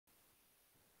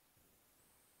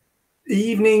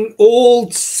Evening,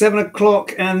 all 7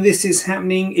 o'clock, and this is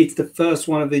happening. It's the first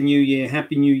one of the new year.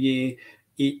 Happy New Year.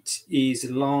 It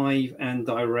is live and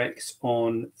direct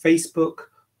on Facebook,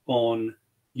 on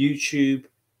YouTube,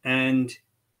 and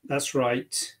that's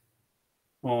right,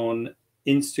 on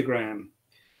Instagram.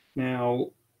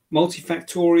 Now,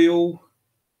 multifactorial,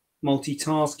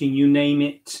 multitasking, you name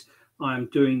it. I'm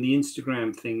doing the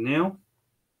Instagram thing now.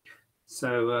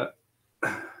 So,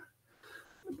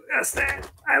 that's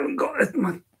that. I haven't got it.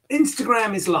 My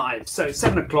Instagram is live. So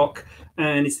 7 o'clock,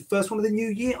 and it's the first one of the new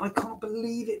year. I can't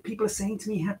believe it. People are saying to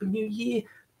me, Happy New Year.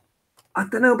 I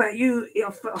don't know about you.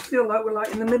 I feel like we're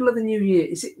like in the middle of the new year.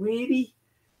 Is it really?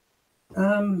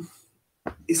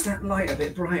 Is that light a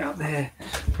bit bright up there?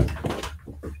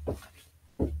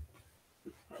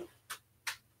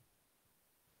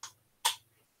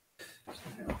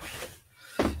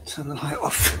 Turn the light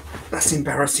off. That's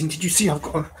embarrassing. Did you see I've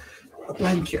got a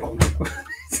blanket on?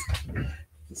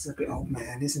 It's a bit old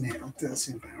man, isn't it? That's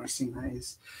embarrassing, that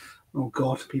is. Oh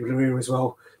God, people are here as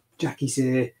well. Jackie's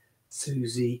here,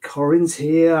 Susie, Corinne's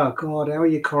here. God, how are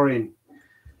you, Corinne?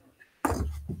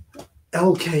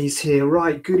 LK's here.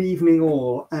 Right, good evening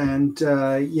all. And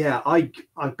yeah, I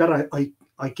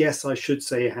guess I should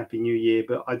say a Happy New Year,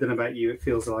 but I don't know about you, it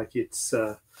feels like it's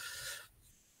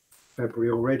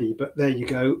February already, but there you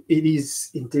go. It is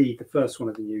indeed the first one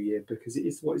of the new year, because it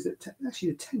is, what is it,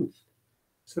 actually the 10th.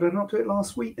 So did I not do it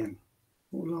last week then?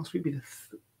 What would last week be, the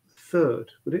 3rd,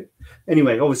 would it?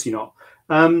 Anyway, obviously not.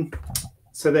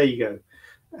 So there you go.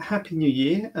 Happy New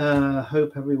Year.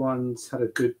 Hope everyone's had a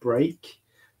good break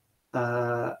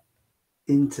into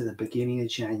the beginning of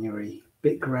January.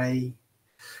 Bit grey,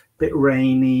 bit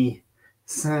rainy,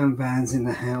 Sam Van's in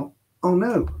the house. Oh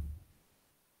no.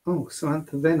 Oh,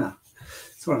 Samantha Venner.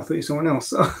 Sorry, I thought you were someone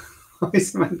else. Hi,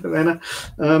 Samantha Venner.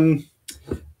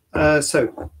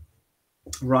 So,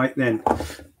 right then.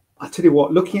 I tell you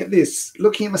what, looking at this,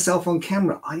 looking at myself on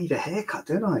camera, I need a haircut,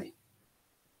 don't I?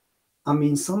 I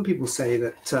mean, some people say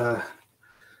that,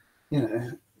 you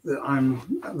know, that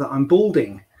I'm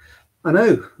balding. I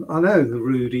know the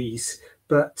Rudies,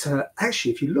 but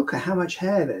actually, if you look at how much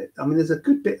hair there, I mean, there's a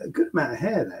good amount of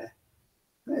hair there.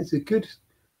 There's a good.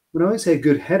 When I say a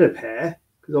good head of hair,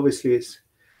 because obviously I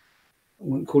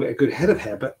wouldn't call it a good head of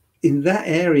hair, but in that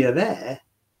area there,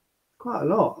 quite a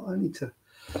lot.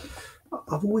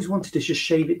 I've always wanted to just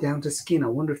shave it down to skin. I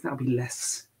wonder if that'll be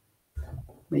less,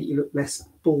 make you look less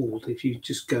bald if you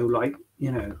just go like,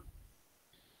 you know,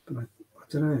 but I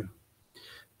don't know,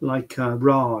 like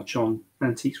Raj on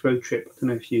Antiques Road Trip. I don't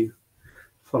know if you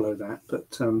follow that,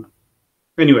 but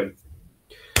anyway.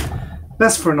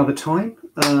 That's for another time.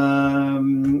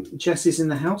 Jess is in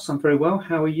the house. I'm very well.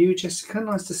 How are you, Jessica?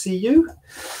 Nice to see you.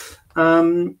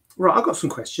 Right, I've got some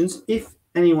questions. If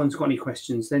anyone's got any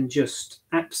questions, then just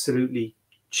absolutely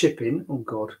chip in. Oh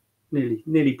God,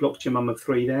 nearly blocked your mum of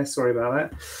 3 there. Sorry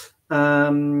about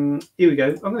that. Here we go.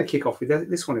 I'm going to kick off with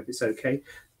this one if it's okay.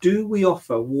 Do we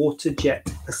offer water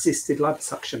jet assisted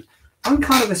liposuction? I'm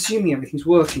kind of assuming everything's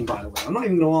working, by the way. I'm not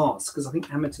even going to ask because I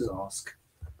think amateurs ask.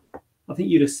 I think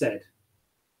you'd have said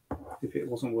if it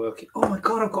wasn't working. Oh my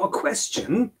God, I've got a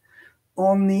question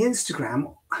on the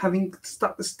Instagram, having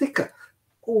stuck the sticker.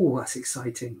 Oh, that's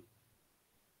exciting.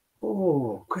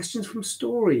 Oh, questions from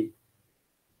Story.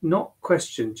 Not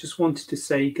question, just wanted to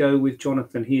say go with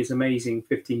Jonathan. He is amazing,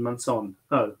 15 months on.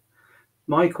 Oh,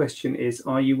 my question is,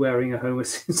 are you wearing a Homer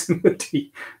Simpson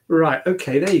hoodie? Right,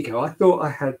 okay, there you go. I thought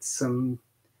I had some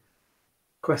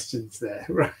questions there.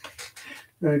 Right.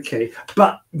 Okay,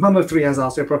 but Mum of 3 has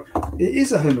asked her. It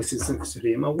is a Homer Simpson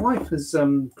hoodie, and my wife has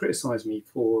criticised me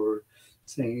for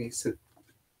saying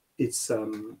it's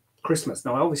Christmas.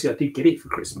 Now, obviously, I did get it for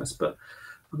Christmas, but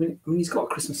I mean, he's got a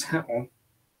Christmas hat on,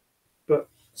 but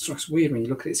it's just weird when you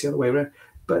look at it the other way around.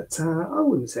 But I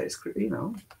wouldn't say it's, you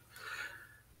know.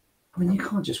 I mean, you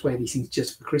can't just wear these things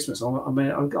just for Christmas. I mean,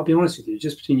 I'll be honest with you.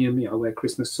 Just between you and me, I wear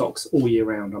Christmas socks all year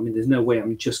round. I mean, there's no way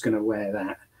I'm just going to wear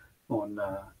that on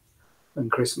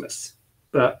Christmas,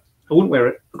 but I wouldn't wear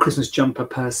a Christmas jumper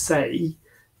per se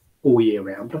all year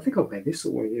round, but I think I'll wear this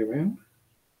all year round.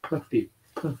 Perfectly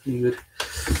good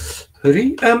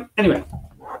hoodie. Anyway,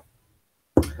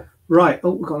 right.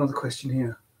 Oh, we've got another question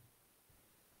here.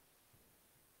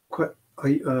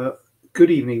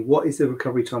 Good evening. What is the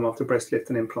recovery time after breast lift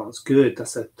and implants? Good.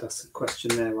 That's a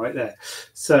question there, right there.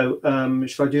 So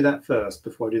should I do that first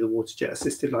before I do the water jet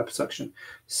assisted liposuction?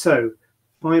 So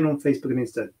find on Facebook and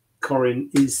Insta. Corinne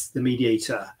is the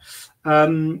mediator.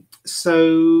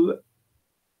 So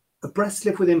a breast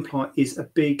lift with implant is a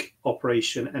big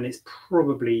operation, and it's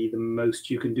probably the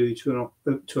most you can do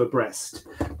to a breast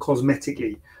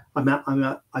cosmetically.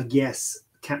 I guess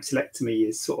capsulectomy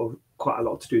is sort of quite a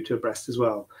lot to do to a breast as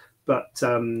well. But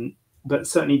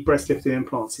certainly breast lifting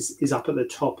implants is up at the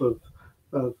top of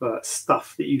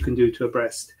stuff that you can do to a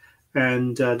breast.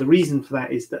 And the reason for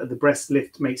that is that the breast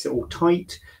lift makes it all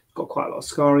tight, got quite a lot of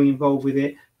scarring involved with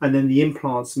it, and then the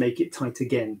implants make it tight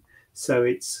again. So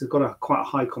it's got quite a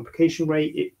high complication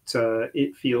rate.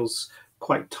 It feels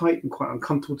quite tight and quite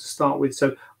uncomfortable to start with.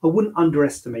 So I wouldn't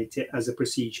underestimate it as a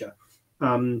procedure.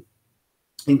 In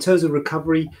terms of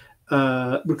recovery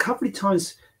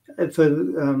times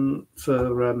for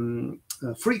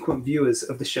frequent viewers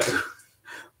of the show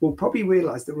will probably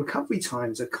realize that recovery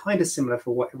times are kind of similar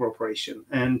for whatever operation.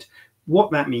 And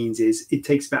what that means is it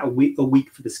takes about a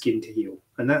week for the skin to heal.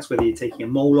 And that's whether you're taking a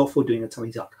mole off or doing a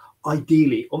tummy tuck.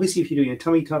 Ideally, obviously, if you're doing a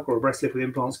tummy tuck or a breast lift with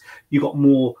implants, you've got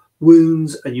more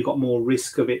wounds and you've got more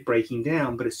risk of it breaking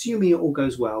down. But assuming it all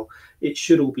goes well, it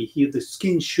should all be healed. The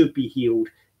skin should be healed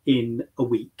in a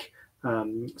week.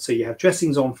 So you have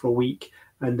dressings on for a week,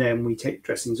 and then we take the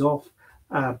dressings off.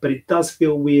 But it does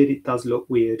feel weird. It does look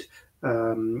weird.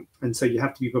 And so you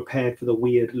have to be prepared for the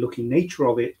weird looking nature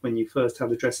of it when you first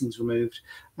have the dressings removed.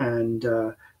 And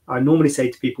I normally say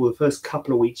to people, the first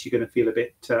couple of weeks, you're going to feel a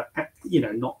bit,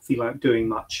 not feel like doing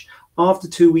much. After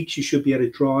 2 weeks, you should be able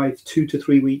to drive. 2 to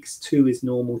 3 weeks, 2 is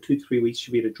normal. 2 to 3 weeks, you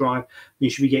should be able to drive. You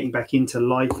should be getting back into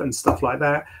life and stuff like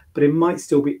that. But it might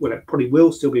still be, well, it probably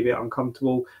will still be a bit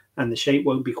uncomfortable, and the shape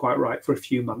won't be quite right for a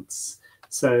few months.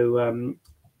 So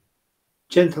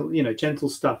gentle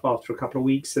stuff after a couple of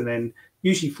weeks, and then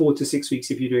usually 4 to 6 weeks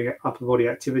if you're doing upper body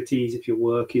activities, if your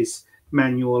work is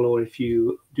manual, or if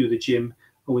you do the gym.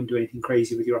 I wouldn't do anything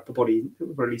crazy with your upper body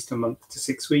for at least a month to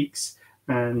 6 weeks.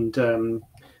 And,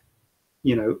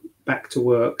 back to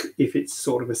work if it's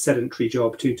sort of a sedentary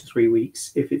job, 2 to 3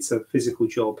 weeks. If it's a physical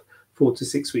job, 4 to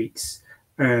 6 weeks.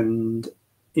 And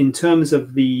in terms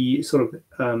of the sort of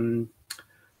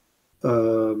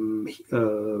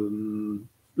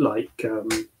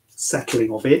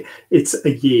settling of it, it's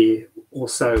a year or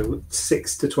so,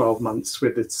 6 to 12 months,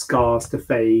 with the scars to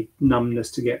fade, numbness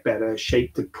to get better,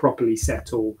 shape to properly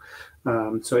settle.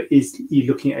 So you're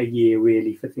looking at a year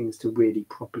really for things to really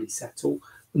properly settle,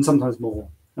 and sometimes more,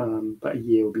 but a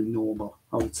year will be normal,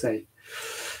 I would say.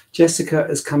 Jessica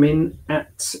has come in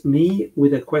at me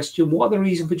with a question. What are the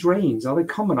reason for drains? Are they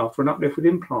common after an uplift with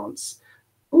implants?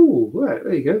 Oh, right,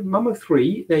 there you go. Mama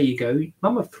 3, there you go.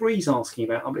 Mama 3's asking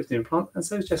about uplifting implant, and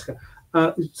so is Jessica.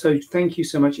 So thank you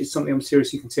so much. It's something I'm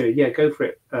seriously considering. Yeah, go for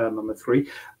it, Mama 3.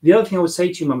 The other thing I would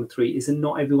say to you, Mama 3, is that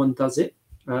not everyone does it,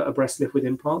 a breast lift with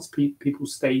implants. People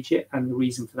stage it, and the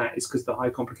reason for that is because of the high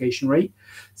complication rate.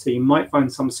 So you might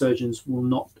find some surgeons will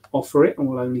not offer it and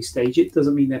will only stage it.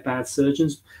 Doesn't mean they're bad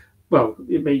surgeons. Well,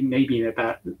 it maybe they're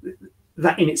bad.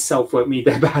 That in itself won't mean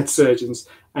they're bad surgeons,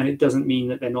 and it doesn't mean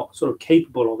that they're not sort of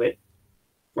capable of it.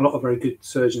 A lot of very good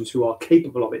surgeons who are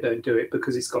capable of it don't do it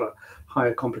because it's got a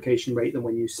higher complication rate than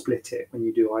when you split it, when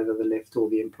you do either the lift or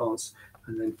the implants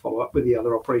and then follow up with the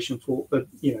other operation for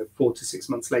 4 to 6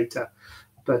 months later.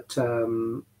 But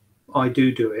I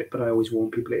do it, but I always warn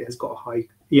people it has got a high.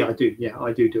 Yeah, I do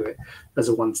it as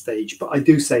a one stage, but I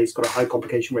do say it's got a high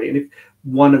complication rate. And if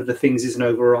one of the things is an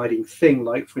overriding thing,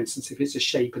 like for instance, if it's a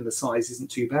shape and the size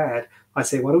isn't too bad, I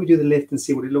say, why don't we do the lift and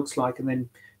see what it looks like, and then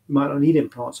you might not need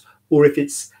implants. Or if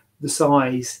it's the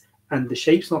size and the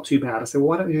shape's not too bad, I say, well,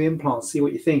 why don't we do implants, see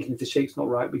what you think, and if the shape's not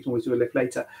right, we can always do a lift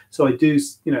later. So I do,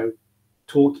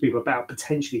 talk to people about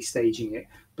potentially staging it.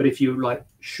 But if you're like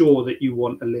sure that you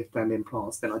want a lift and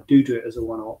implants, then I do it as a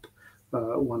one-op.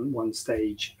 One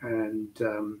stage, and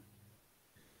I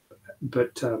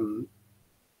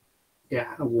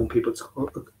warn people to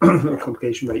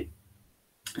complication rate.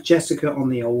 Jessica on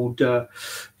the old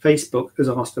Facebook has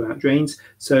asked about drains.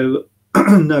 So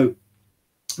no,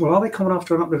 well, are they common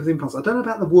after an uplift with implants? I don't know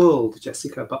about the world,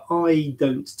 Jessica, but I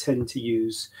don't tend to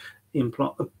use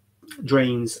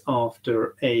drains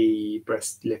after a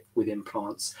breast lift with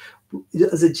implants.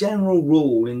 As a general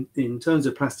rule, in terms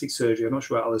of plastic surgery, I'm not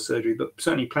sure about other surgery, but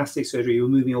certainly plastic surgery, we're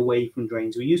moving away from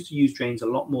drains. We used to use drains a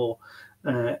lot more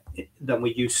than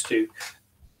we used to.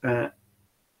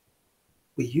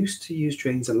 We used to use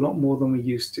drains a lot more than we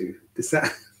used to. Does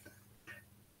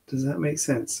that make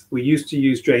sense? We used to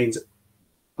use drains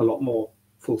a lot more,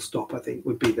 full stop, I think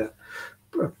would be the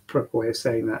proper way of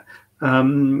saying that.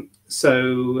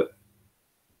 So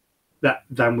that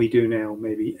than we do now,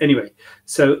 maybe. Anyway,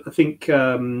 so I think we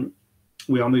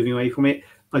are moving away from it.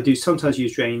 I do sometimes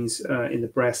use drains in the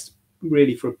breast,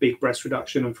 really for a big breast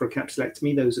reduction and for a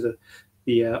capsulectomy. Those are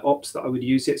the ops that I would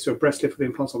use it. So a breast lift with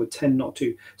implants, I would tend not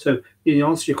to. So in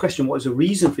answer to your question, what is the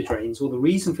reason for drains? Well, the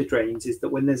reason for drains is that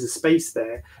when there's a space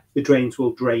there, the drains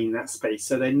will drain that space.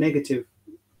 So they're negative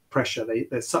pressure.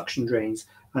 They're suction drains,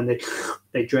 and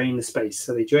they drain the space.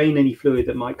 So they drain any fluid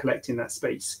that might collect in that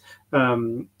space,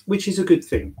 which is a good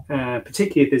thing,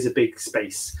 particularly if there's a big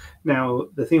space. Now,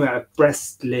 the thing about a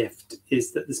breast lift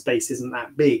is that the space isn't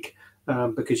that big,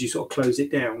 because you sort of close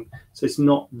it down, so it's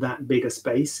not that big a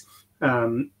space.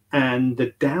 And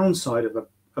the downside of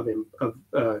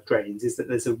drains is that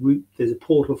there's a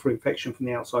portal for infection from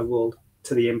the outside world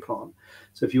to the implant.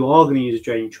 So if you are going to use a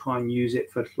drain, try and use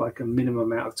it for like a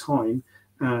minimum amount of time.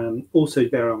 Also,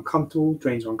 they're uncomfortable.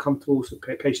 Drains are uncomfortable, so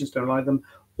patients don't like them.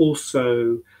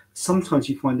 Also, sometimes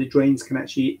you find that drains can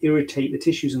actually irritate the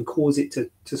tissues and cause it to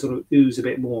sort of ooze a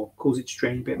bit more, cause it to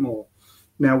drain a bit more.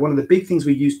 Now, one of the big things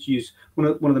we used to use, one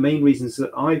of the main reasons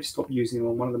that I've stopped using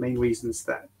them, one of the main reasons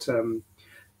that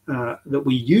that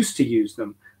we used to use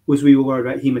them, was we were worried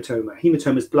about hematoma.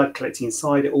 Hematoma is blood collecting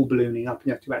inside it, all ballooning up, and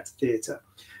you have to go back to theatre.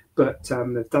 But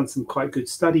they've done some quite good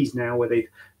studies now where they've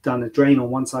done a drain on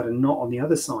one side and not on the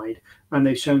other side, and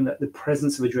they've shown that the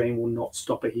presence of a drain will not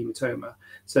stop a hematoma.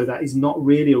 So that is not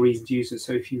really a reason to use it.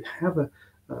 So if you have a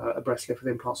breast lift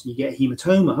with implants and you get a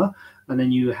hematoma, and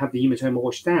then you have the hematoma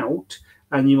washed out,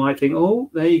 and you might think, oh,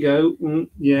 there you go,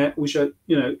 yeah, wish I,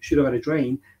 should have had a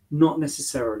drain. Not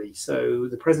necessarily. So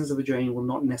the presence of a drain will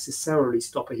not necessarily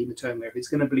stop a hematoma. If it's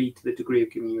going to bleed to the degree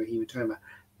of giving you a hematoma,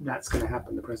 that's going to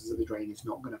happen. The presence of the drain is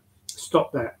not going to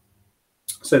stop that.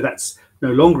 So that's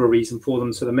no longer a reason for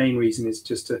them. So the main reason is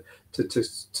just to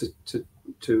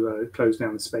close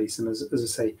down the space. And as I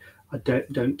say, I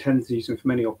don't tend to use them for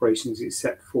many operations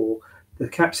except for the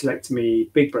capsulectomy,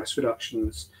 big breast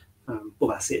reductions. Well,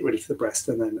 that's it really for the breast,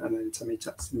 and then tummy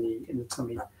tucks in the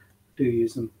tummy. I do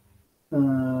use them.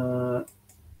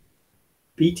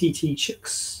 BTT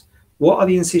Chicks. What are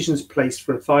the incisions placed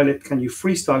for a thigh lift? Can you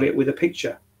freestyle it with a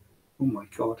picture? Oh my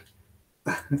God.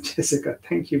 Jessica,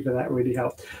 thank you for that. Really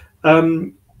helped.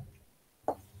 Freestyle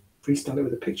it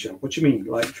with a picture. What do you mean?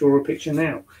 Like draw a picture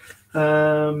now?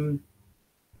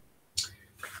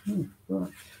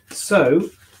 Right. So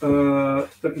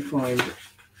let me find.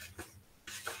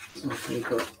 We've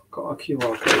got a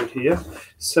QR code here.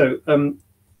 So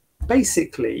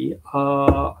basically,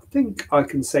 I think I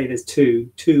can say there's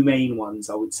two main ones,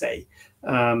 I would say.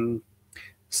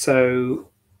 So,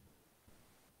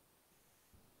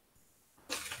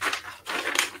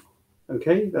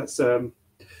 okay, that's don't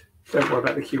worry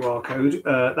about the QR code.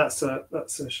 That's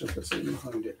should I put something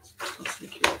behind it? That's the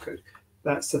QR code.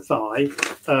 That's the thigh.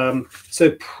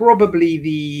 So probably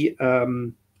the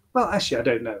well, actually, I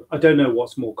don't know. I don't know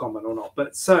what's more common or not,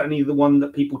 but certainly the one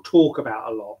that people talk about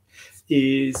a lot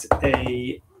is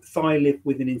a thigh lift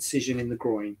with an incision in the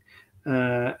groin.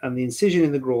 And the incision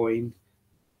in the groin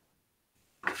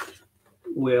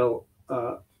will...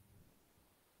 oh,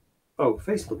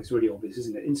 Facebook is really obvious,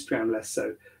 isn't it? Instagram less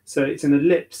so. So it's an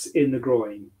ellipse in the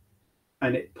groin,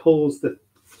 and it pulls the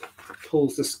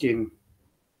skin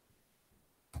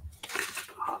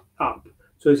up.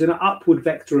 So it's an upward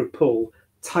vector of pull,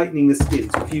 tightening the skin.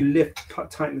 So if you lift,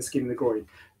 tighten the skin in the groin.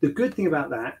 The good thing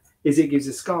about that is it gives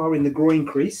a scar in the groin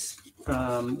crease,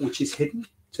 which is hidden,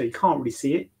 so you can't really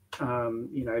see it.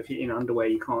 If you're in underwear,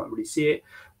 you can't really see it,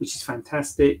 which is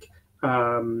fantastic.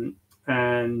 And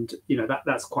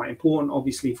that's quite important.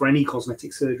 Obviously, for any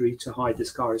cosmetic surgery, to hide the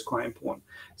scar is quite important.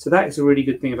 So that is a really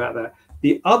good thing about that.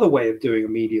 The other way of doing a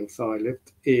medial thigh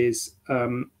lift is, I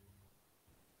don't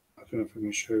know if I'm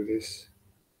going to show this.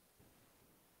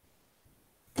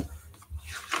 I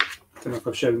don't know if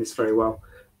I've shown this very well.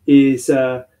 Is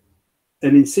an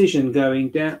incision going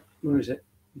down? Where is it?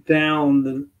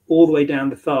 All the way down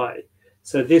the thigh.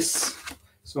 So I'm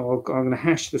going to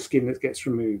hash the skin that gets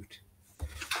removed.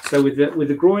 So with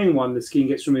the groin one, the skin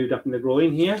gets removed up in the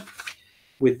groin here.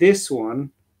 With this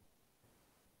one,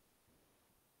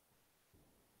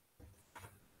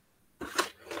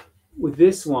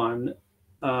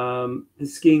 the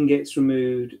skin gets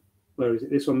removed. Where is it?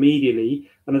 This one medially,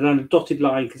 and I've done a dotted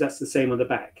line because that's the same on the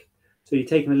back. So you're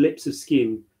taking a ellipse of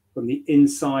skin from the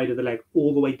inside of the leg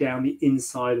all the way down the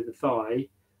inside of the thigh.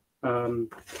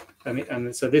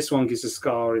 And so this one gives a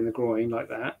scar in the groin like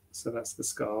that. So that's the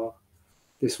scar.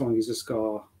 This one gives a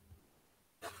scar.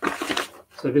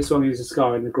 So this one gives a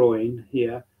scar in the groin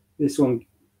here. This one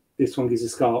gives a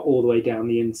scar all the way down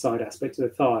the inside aspect of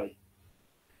the thigh.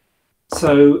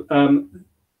 So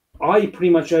I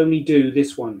pretty much only do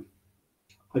this one.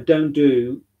 I don't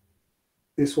do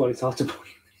this one. It's hard to believe.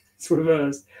 It's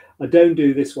reversed. I don't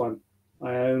do this one.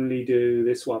 I only do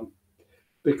this one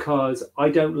because I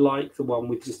don't like the one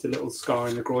with just a little scar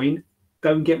in the groin.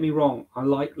 Don't get me wrong. I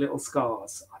like little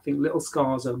scars. I think little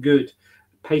scars are good.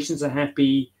 Patients are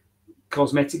happy.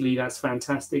 Cosmetically, that's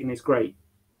fantastic and it's great.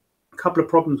 A couple of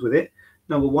problems with it.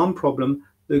 Number one problem,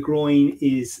 the groin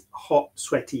is hot,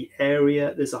 sweaty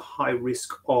area. There's a high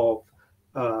risk of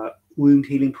wound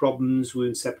healing problems,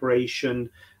 wound separation.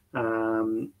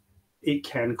 It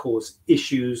can cause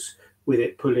issues with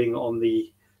it pulling on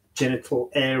the genital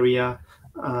area.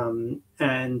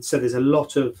 And so there's a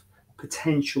lot of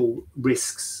potential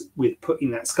risks with putting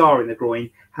that scar in the groin.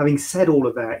 Having said all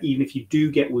of that, even if you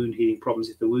do get wound healing problems,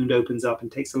 if the wound opens up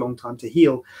and takes a long time to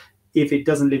heal, if it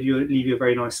doesn't leave you a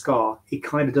very nice scar, it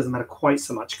kind of doesn't matter quite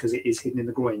so much because it is hidden in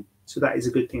the groin. So that is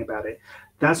a good thing about it.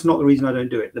 That's not the reason I don't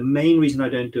do it. The main reason I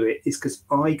don't do it is because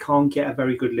I can't get a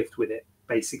very good lift with it,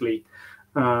 basically.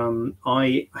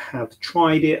 I have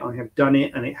tried it, I have done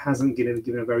it, and it hasn't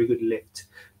given a very good lift.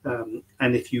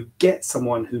 And if you get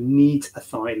someone who needs a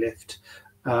thigh lift,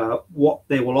 what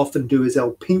they will often do is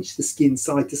they'll pinch the skin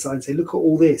side to side and say, look at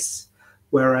all this.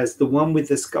 Whereas the one with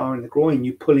the scar in the groin,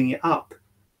 you're pulling it up.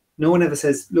 No one ever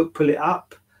says, look, pull it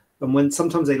up. And when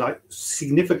sometimes they like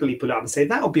significantly pull it up and say,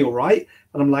 that'll be all right.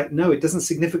 And I'm like, no, it doesn't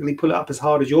significantly pull it up as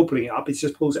hard as you're pulling it up. It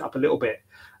just pulls it up a little bit.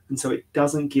 And so it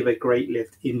doesn't give a great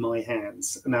lift in my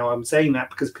hands. Now, I'm saying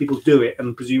that because people do it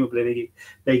and presumably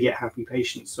they get happy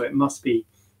patients. So it must be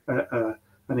an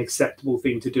acceptable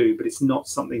thing to do, but it's not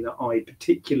something that I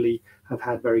particularly have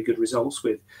had very good results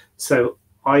with. So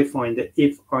I find that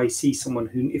if I see someone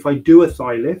if I do a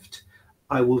thigh lift,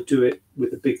 I will do it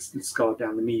with a big scar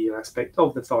down the medial aspect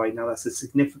of the thigh. Now, that's a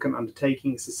significant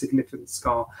undertaking. It's a significant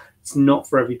scar. It's not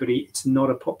for everybody. It's not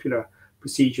a popular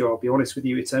procedure. I'll be honest with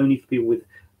you. It's only for people with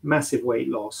massive weight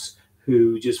loss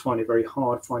who just find it very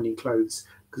hard finding clothes.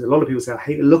 Because a lot of people say, I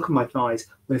hate the look of my thighs.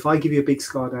 Well, if I give you a big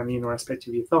scar down the inner aspect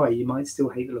of your thigh, you might still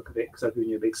hate the look of it because I've given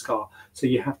you a big scar. So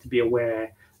you have to be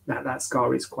aware that that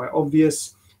scar is quite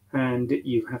obvious, and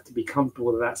you have to be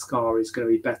comfortable that that scar is going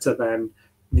to be better than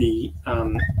the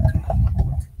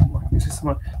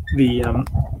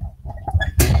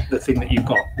thing that you've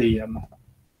got, the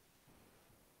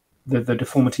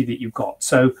deformity that you've got.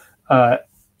 So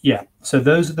yeah, so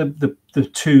those are the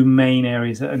two main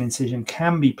areas that an incision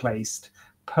can be placed.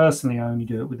 Personally, I only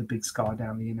do it with a big scar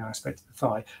down the inner aspect of the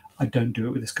thigh. I don't do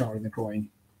it with a scar in the groin,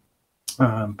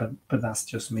 but that's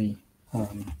just me.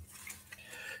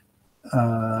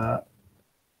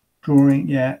 Drawing,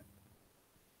 yeah.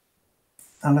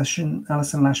 Alison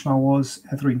Lashmar was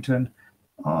Hetherington.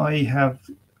 I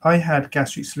had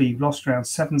gastric sleeve, lost around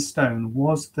 7 stone,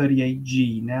 was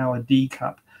 38G, now a D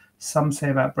cup. Some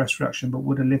say about breast reduction, but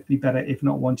would a lift be better if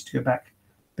not wanted to go back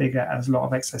bigger as a lot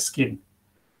of excess skin?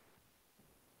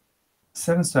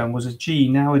 7 stone was a G,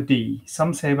 now a D.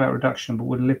 Some say about reduction, but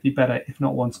would a lift be better if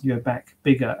not wanting to go back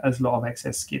bigger as a lot of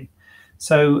excess skin?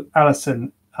 So,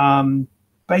 Alison,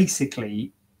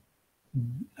 basically,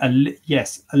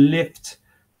 yes, a lift.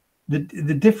 The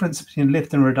difference between a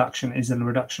lift and a reduction is that a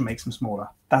reduction makes them smaller.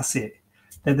 That's it.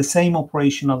 They're the same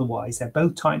operation otherwise. They're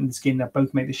both tighten the skin. They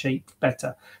both make the shape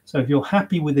better. So if you're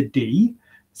happy with a D,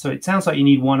 so it sounds like you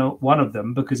need one of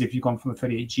them, because if you've gone from a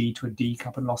 38G to a D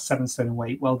cup and lost 7 stone in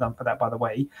weight, well done for that, by the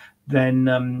way.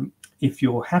 Then if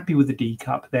you're happy with the D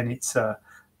cup, then it's a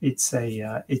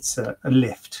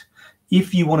lift.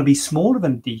 If you want to be smaller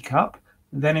than a D cup,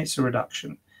 then it's a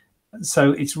reduction.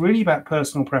 So it's really about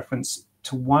personal preference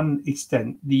to one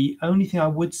extent. The only thing I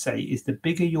would say is the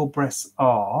bigger your breasts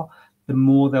are, the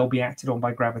more they'll be acted on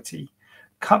by gravity.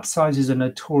 Cup sizes are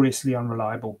notoriously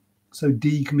unreliable. So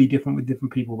D can be different with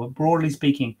different people. But broadly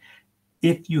speaking,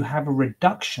 if you have a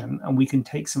reduction and we can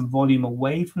take some volume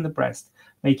away from the breast,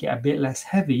 make it a bit less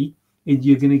heavy,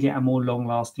 you're going to get a more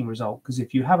long-lasting result. Because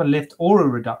if you have a lift or a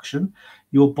reduction,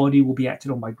 your body will be acted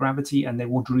on by gravity and they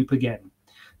will droop again.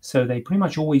 So they pretty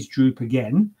much always droop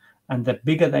again. And the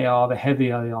bigger they are, the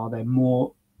heavier they are, the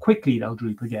more quickly they'll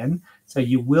droop again. So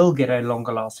you will get a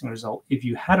longer lasting result if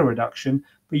you had a reduction,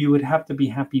 but you would have to be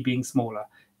happy being smaller.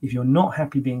 If you're not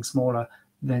happy being smaller,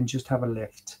 then just have a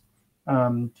lift.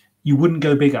 You wouldn't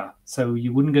go bigger. So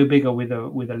you wouldn't go bigger with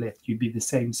a lift. You'd be the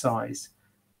same size.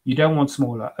 You don't want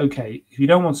smaller. Okay, if you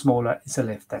don't want smaller, it's a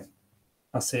lift then.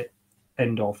 That's it.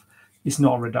 End of. It's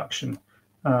not a reduction.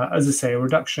 As I say, a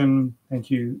reduction,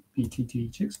 thank you,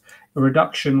 BTT Chicks, a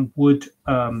reduction would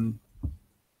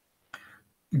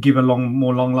give a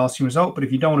more long-lasting result. But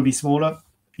if you don't want to be smaller,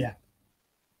 yeah,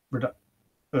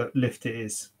 lift it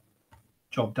is.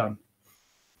 Job done.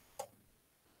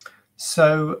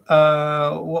 So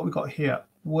what we've got here,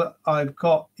 what I've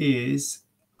got is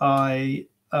do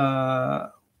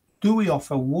we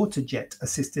offer water jet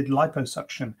assisted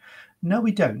liposuction? No,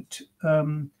 we don't.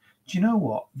 Do you know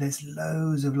what? There's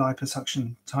loads of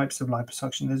liposuction, types of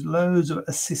liposuction. There's loads of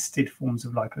assisted forms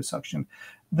of liposuction.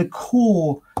 The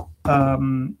core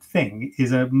thing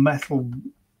is a metal,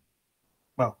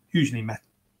 well, usually metal,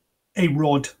 a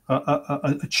rod,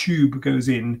 a tube goes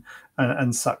in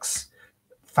and sucks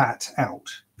fat out.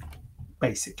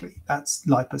 Basically, that's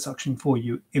liposuction for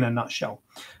you in a nutshell.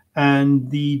 And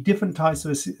the different types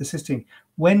of assisting,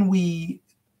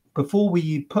 before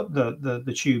we put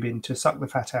the tube in to suck the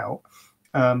fat out,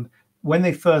 when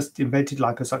they first invented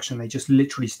liposuction, they just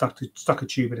literally stuck a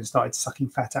tube in and started sucking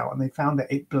fat out, and they found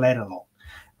that it bled a lot.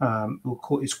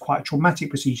 It's quite a traumatic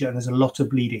procedure, and there's a lot of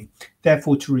bleeding.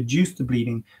 Therefore, to reduce the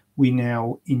bleeding, we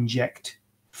now inject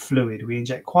fluid. We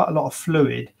inject quite a lot of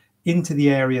fluid into the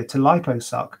area to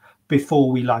liposuck before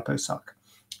we liposuck.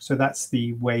 So that's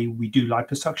the way we do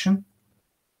liposuction.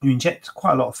 You inject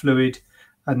quite a lot of fluid,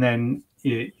 and then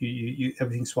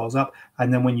everything swells up.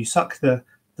 And then when you suck the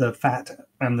fat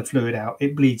and the fluid out,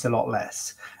 it bleeds a lot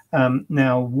less.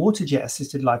 Now, water jet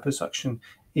assisted liposuction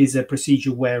is a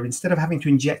procedure where instead of having to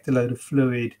inject a load of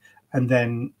fluid and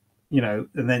then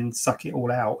suck it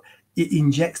all out, it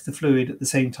injects the fluid at the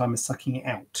same time as sucking it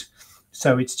out.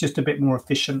 So it's just a bit more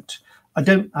efficient. I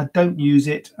don't use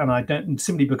it, and I don't,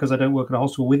 simply because I don't work at a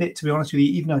hospital with it. To be honest with you,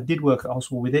 even if I did work at a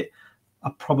hospital with it,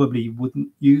 I probably wouldn't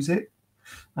use it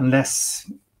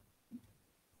unless.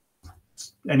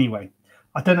 Anyway,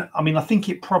 I don't know. I mean, I think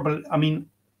it probably. I mean,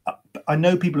 I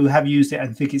know people who have used it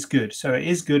and think it's good. So it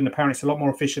is good, and apparently it's a lot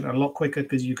more efficient and a lot quicker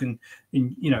because you can,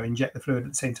 inject the fluid at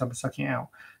the same time as sucking it out.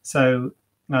 So,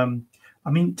 I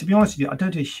mean, to be honest with you, I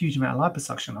don't do a huge amount of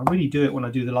liposuction. I really do it when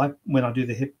I do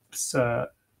the hips.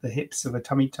 The hips of a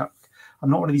tummy tuck. I'm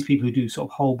not one of these people who do sort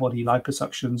of whole body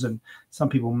liposuctions, and some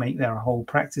people make their whole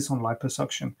practice on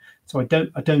liposuction. So I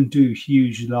don't do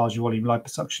huge, large volume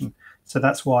liposuction. So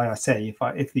that's why I say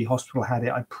if the hospital had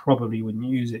it, I probably wouldn't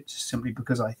use it, just simply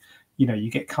because you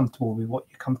get comfortable with what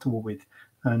you're comfortable with,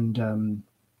 and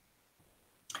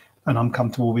I'm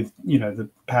comfortable with the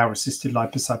power assisted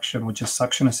liposuction or just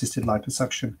suction assisted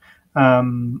liposuction.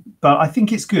 But I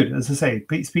think it's good. As I say,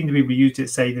 speaking to people who used it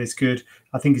say that it's good.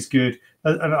 I think it's good.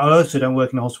 And I also don't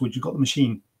work in a hospital. You've got the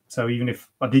machine. So even if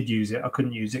I did use it, I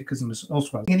couldn't use it because I'm a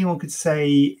hospital. Anyone could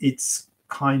say it's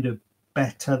kind of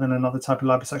better than another type of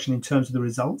liposuction in terms of the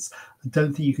results. I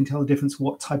don't think you can tell the difference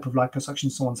what type of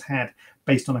liposuction someone's had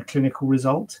based on a clinical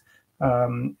result.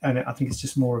 And I think it's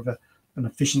just more of an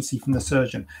efficiency from the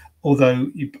surgeon. Although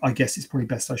I guess it's probably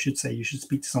best I should say you should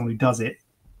speak to someone who does it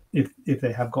if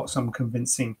they have got some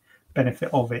convincing benefit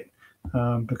of it,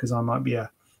 because I might be a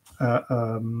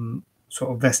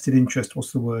sort of vested interest,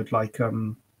 what's the word, like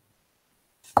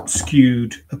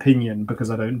skewed opinion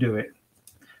because I don't do it.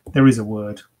 There is a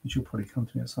word which will probably come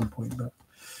to me at some point, but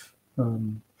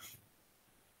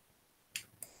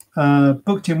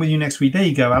booked in with you next week. There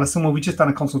you go, Alison. Well, we just done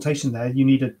a consultation there. You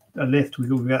need a lift.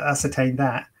 We've ascertained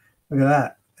that. Look at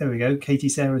that. There we go. Katie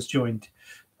Sarah's joined.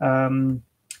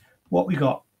 What we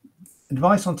got?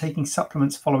 Advice on taking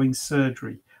supplements following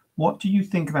surgery. What do you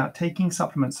think about taking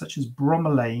supplements such as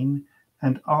bromelain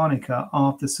and arnica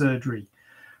after surgery?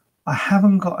 I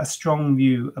haven't got a strong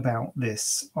view about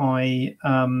this. I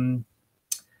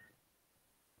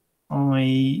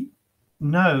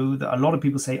know that a lot of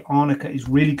people say arnica is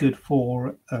really good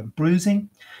for bruising,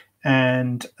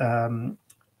 and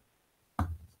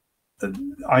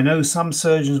I know some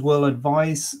surgeons will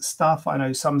advise stuff. I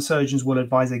know some surgeons will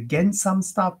advise against some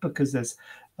stuff because there's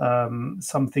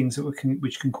some things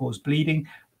which can cause bleeding.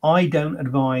 I don't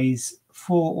advise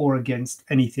for or against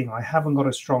anything. I haven't got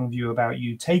a strong view about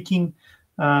you taking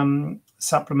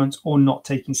supplements or not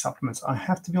taking supplements. I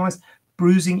have to be honest,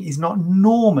 bruising is not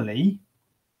normally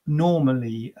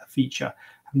a feature.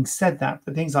 Having said that,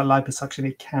 for things like liposuction,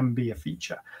 it can be a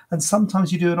feature. And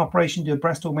sometimes you do an operation, do a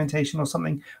breast augmentation or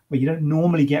something where you don't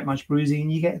normally get much bruising,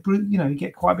 and you get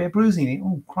quite a bit of bruising. You think,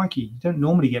 oh, crikey, you don't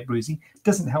normally get bruising. It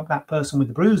doesn't help that person with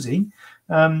the bruising.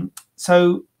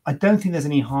 So I don't think there's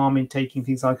any harm in taking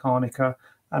things like arnica.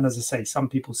 And as I say, some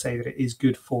people say that it is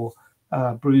good for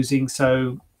bruising.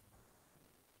 So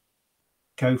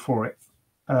go for it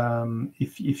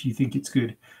if you think it's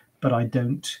good. But I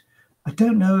don't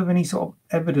know of any sort of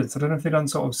evidence. I don't know if they've done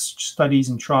sort of studies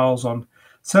and trials on,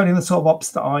 certainly the sort of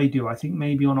ops that I do. I think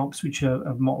maybe on ops which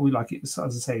are more like, as I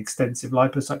say, extensive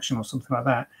liposuction or something like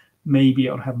that, maybe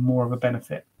it'll have more of a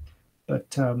benefit.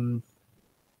 But I'm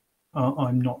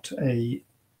not a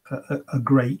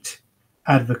great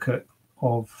advocate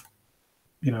of,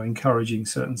 encouraging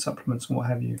certain supplements and what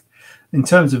have you. In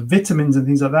terms of vitamins and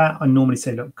things like that, I normally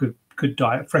say, look, good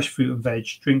diet, fresh fruit and veg,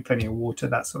 drink plenty of water,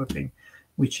 that sort of thing.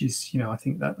 Which is, I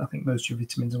think most of your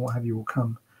vitamins and what have you will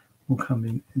come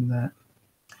in that.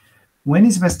 When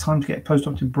is the best time to get a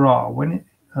post-operative bra?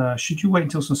 Should you wait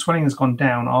until some swelling has gone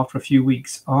down after a few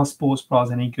weeks? Are sports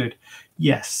bras any good?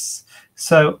 Yes.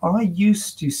 So I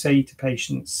used to say to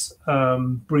patients,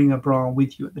 bring a bra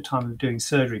with you at the time of doing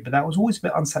surgery, but that was always a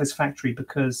bit unsatisfactory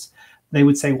because they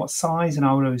would say, what size? And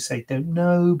I would always say, don't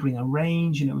know, bring a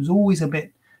range. And it was always a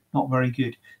bit not very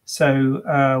good.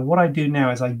 So what I do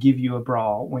now is I give you a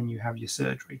bra when you have your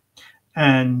surgery.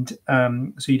 And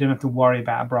so you don't have to worry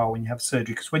about a bra when you have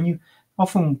surgery, because when you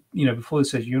often, before the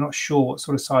surgery, you're not sure what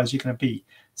sort of size you're going to be.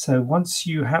 So once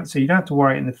you have, so you don't have to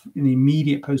worry in the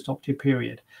immediate post-operative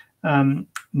period.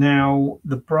 Now,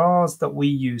 the bras that we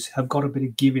use have got a bit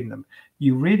of give in them.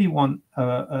 You really want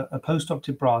a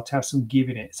post-operative bra to have some give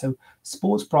in it. So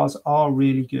sports bras are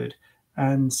really good.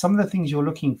 And some of the things you're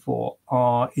looking for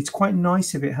are, it's quite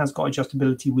nice if it has got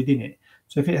adjustability within it.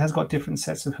 So if it has got different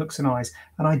sets of hooks and eyes,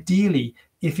 and ideally,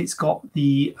 if it's got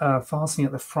the fastening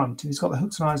at the front, if it's got the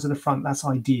hooks and eyes at the front, that's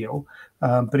ideal.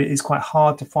 But it is quite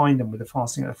hard to find them with the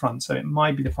fastening at the front. So it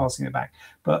might be the fastening at the back.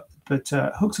 But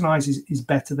hooks and eyes is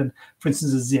better than, for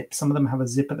instance, a zip. Some of them have a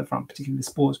zip at the front, particularly the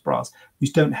sports bras,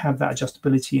 which don't have that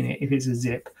adjustability in it if it's a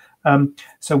zip.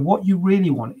 So what you really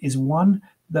want is one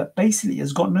that basically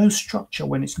has got no structure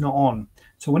when it's not on.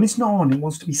 So when it's not on, it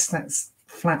wants to be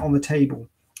flat on the table.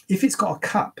 If it's got a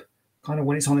cup, kind of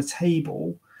when it's on a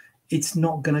table, it's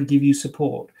not going to give you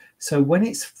support. So when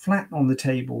it's flat on the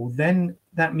table, then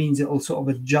that means it will sort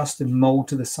of adjust and mold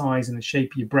to the size and the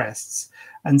shape of your breasts.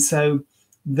 And so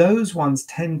those ones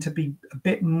tend to be a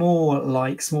bit more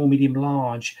like small, medium,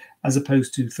 large, as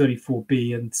opposed to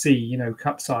 34B and C,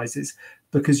 cup sizes,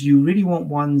 because you really want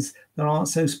ones that aren't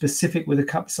so specific with a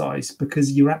cup size,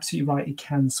 because you're absolutely right, it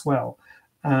can swell.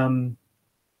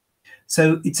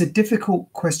 So it's a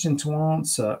difficult question to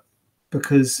answer,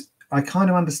 because I kind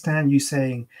of understand you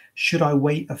saying, should I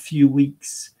wait a few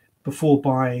weeks before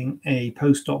buying a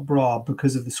post-op bra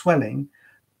because of the swelling?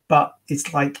 But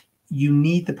it's like, you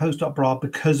need the post-op bra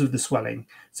because of the swelling.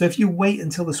 So if you wait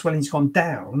until the swelling's gone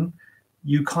down,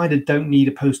 you kind of don't need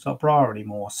a post-op bra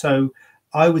anymore. So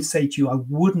I would say to you, I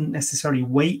wouldn't necessarily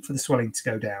wait for the swelling to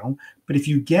go down, but if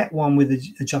you get one with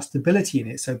adjustability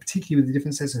in it, so particularly with the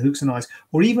different sets of hooks and eyes,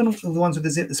 or even the ones with the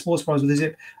zip, the sports bras with the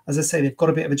zip, as I say, they've got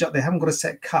a bit of they haven't got a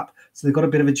set cup, so they've got a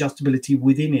bit of adjustability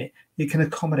within it. It can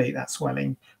accommodate that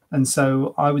swelling. And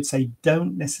so I would say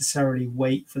don't necessarily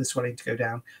wait for the swelling to go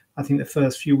down. I think the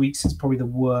first few weeks is probably the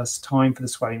worst time for the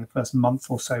swelling, the first month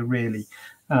or so, really.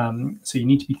 So you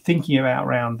need to be thinking about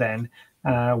around then.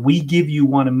 We give you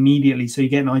one immediately, so you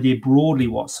get an idea broadly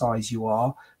what size you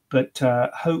are. But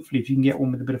hopefully, if you can get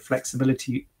one with a bit of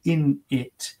flexibility in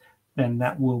it, then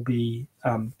that will be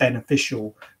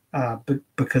beneficial,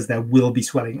 because there will be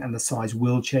swelling and the size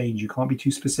will change. You can't be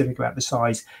too specific about the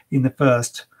size in the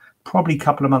first probably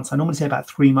couple of months. I normally say about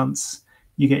 3 months,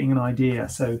 you're getting an idea.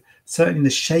 So certainly the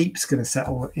shape's going to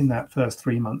settle in that first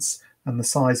 3 months, and the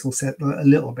size will settle a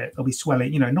little bit. There'll be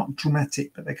swelling, not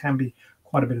dramatic, but there can be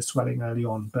quite a bit of swelling early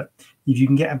on. But if you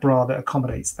can get a bra that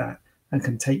accommodates that and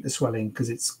can take the swelling because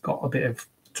it's got a bit of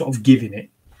sort of give in it,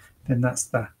 then that's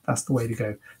the way to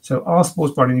go. So are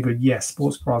sports bras any good? Yes,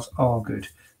 sports bras are good.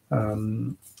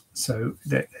 So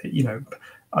that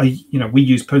we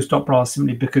use post-op bras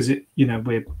simply because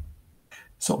we're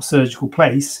sort of surgical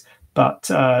place.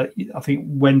 But I think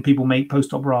when people make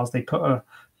post-op bras, they put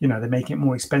they make it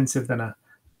more expensive than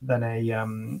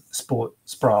a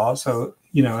sports bra. So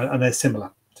and they're similar,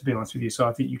 to be honest with you. So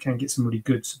I think you can get some really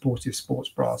good supportive sports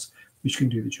bras which can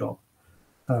do the job.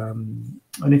 And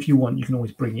if you want, you can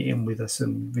always bring it in with us,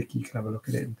 and Vicky can have a look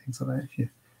at it and things like that if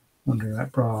you're wondering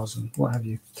about bras and what have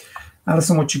you.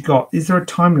 Alison, what you got? Is there a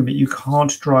time limit you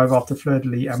can't drive after Fleur de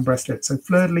lis and breast lift? So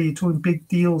Fleur de lis, you're talking big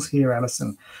deals here,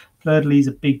 Alison. Fleur de lis is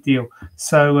a big deal.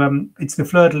 So it's the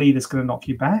Fleur de lis that's going to knock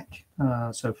you back.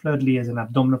 So Fleur de lis is an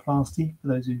abdominoplasty, for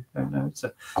those who don't know. It's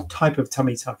a type of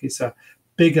tummy tuck. It's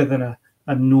bigger than a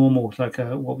normal, like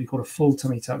what we call a full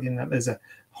tummy tuck, in that there's a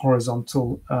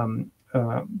horizontal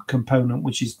component,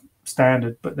 which is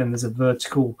standard, but then there's a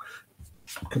vertical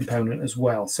component as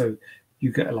well. So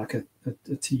you get like a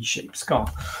T-shaped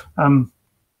scar.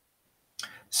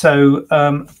 So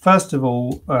first of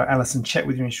all, Alison, check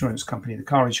with your insurance company. The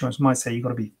car insurance might say you've got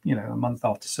to be, a month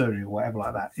after surgery or whatever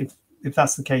like that. If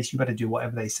that's the case, you better do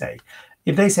whatever they say.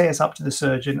 If they say it's up to the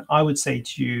surgeon, I would say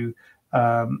to you,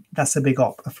 that's a big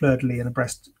op, a Fleur de lis and a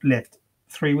breast lift,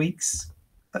 3 weeks,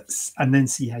 and then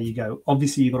see how you go.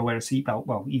 Obviously, you've got to wear a seatbelt.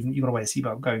 Well, even you've got to wear a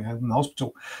seatbelt going home from the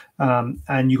hospital,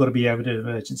 and you've got to be able to do an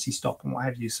emergency stop and what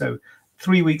have you. So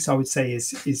 3 weeks, I would say,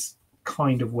 is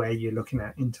kind of where you're looking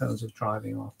at in terms of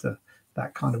driving after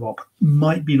that kind of op.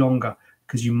 Might be longer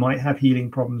because you might have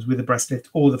healing problems with the breast lift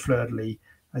or the Fleur de lis,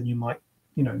 and you might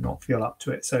you know, not feel up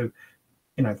to it. So,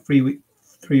 you know, 3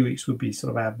 weeks would be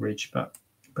sort of average, but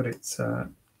it's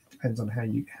depends on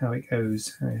how it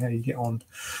goes, how you get on.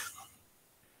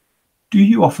 Do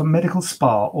you offer medical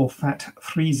spa or fat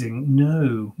freezing?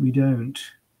 No, we don't.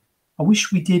 I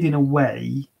wish we did in a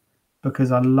way,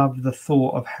 because I love the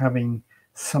thought of having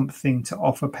something to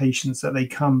offer patients that they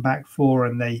come back for,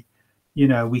 and they, you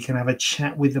know, we can have a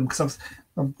chat with them, because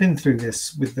I've been through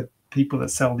this with the people that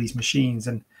sell these machines,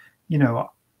 and you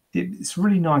know, it's a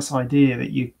really nice idea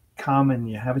that you come and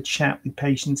you have a chat with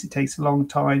patients. It takes a long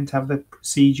time to have the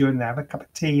procedure, and they have a cup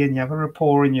of tea, and you have a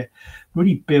rapport, and you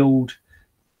really build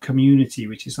community,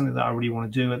 which is something that I really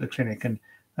want to do at the clinic, and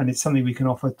it's something we can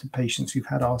offer to patients who've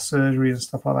had our surgery and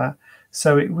stuff like that.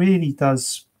 So it really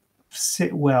does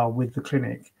sit well with the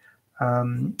clinic.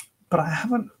 But I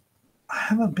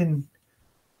haven't been,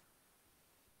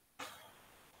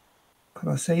 could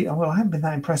I say, well, I haven't been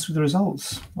that impressed with the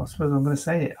results. I suppose I'm going to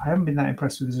say it. I haven't been that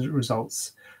impressed with the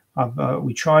results.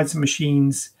 We tried some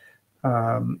machines.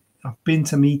 I've been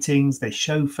to meetings. They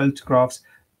show photographs.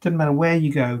 Doesn't matter where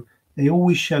you go, they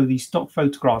always show these stock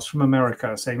photographs from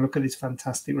America saying, look at this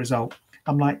fantastic result.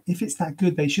 I'm like, if it's that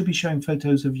good, they should be showing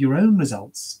photos of your own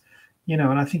results, you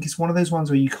know. And I think it's one of those ones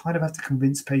where you kind of have to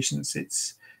convince patients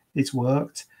it's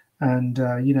worked. And,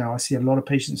 you know, I see a lot of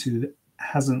patients who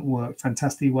hasn't worked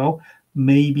fantastically well.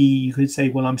 Maybe you could say,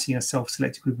 well, I'm seeing a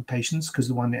self-selected group of patients, because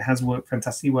the one that has worked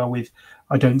fantastically well with,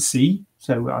 I don't see.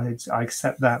 So I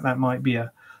accept that. That might be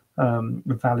a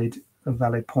valid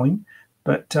point.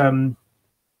 But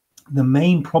the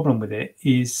main problem with it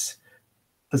is,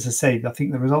 as I say, I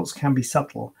think the results can be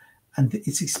subtle, and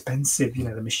it's expensive. You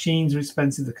know, the machines are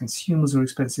expensive, the consumers are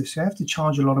expensive, so you have to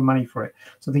charge a lot of money for it.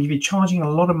 So I think if you're charging a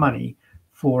lot of money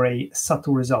for a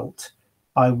subtle result,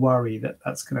 I worry that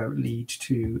that's going to lead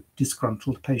to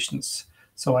disgruntled patients.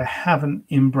 So I haven't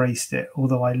embraced it,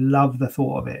 although I love the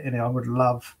thought of it, and I would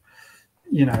love,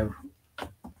 you know,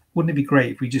 wouldn't it be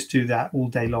great if we just do that all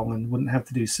day long and wouldn't have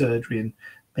to do surgery and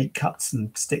make cuts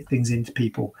and stick things into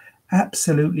people?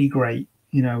 Absolutely great.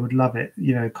 You know, would love it.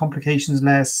 You know, complications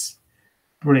less,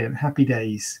 brilliant, happy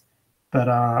days. But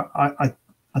I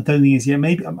don't think it's yet.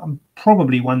 Maybe I'm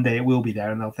probably one day it will be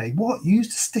there, and they'll say, "What? You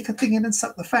used to stick a thing in and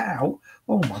suck the fat out?"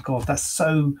 Oh my god, that's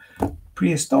so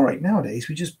prehistoric. Nowadays,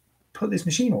 we just put this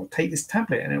machine or take this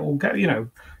tablet and it will go. You know,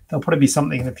 there'll probably be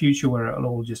something in the future where it'll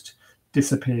all just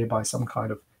disappear by some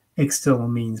kind of external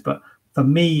means. But for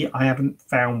me, I haven't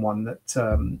found one that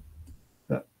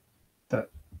that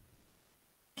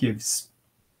gives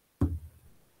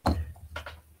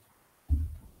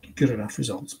good enough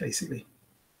results, basically.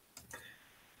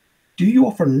 Do you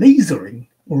offer lasering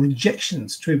or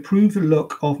injections to improve the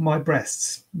look of my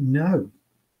breasts? No.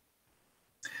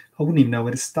 I wouldn't even know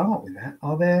where to start with that.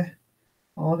 Are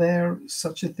there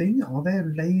such a thing? Are there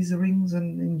laserings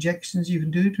and injections you can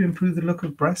do to improve the look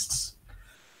of breasts?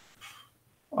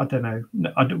 I don't know.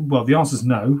 No, well, the answer is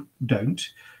no, don't.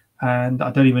 And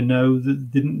I don't even know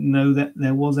didn't know that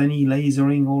there was any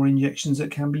lasering or injections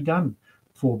that can be done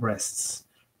for breasts.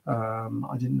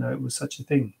 I didn't know it was such a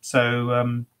thing.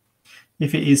 So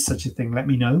if it is such a thing, let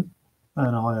me know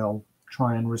and I'll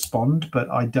try and respond. But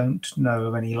I don't know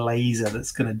of any laser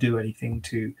that's going to do anything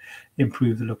to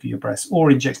improve the look of your breasts,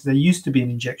 or injections. There used to be an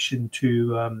injection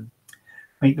to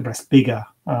make the breast bigger.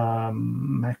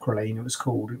 Macrolane, it was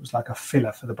called. It was like a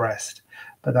filler for the breast,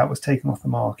 but that was taken off the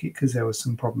market because there was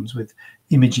some problems with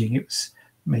imaging. It was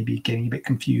maybe getting a bit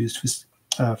confused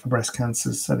for breast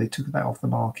cancers, so they took that off the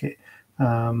market.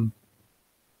 But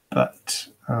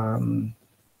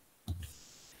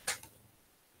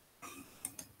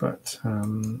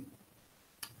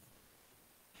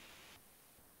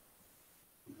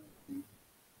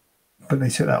they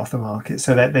took that off the market,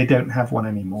 so that they don't have one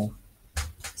anymore.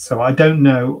 So I don't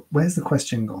know. Where's the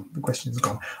question gone? The question's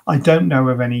gone. I don't know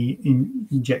of any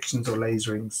injections or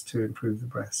laserings to improve the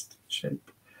breast shape.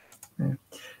 Yeah.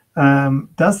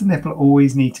 Does the nipple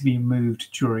always need to be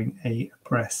moved during a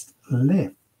breast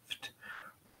lift?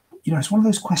 You know, it's one of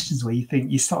those questions where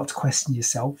you start to question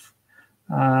yourself.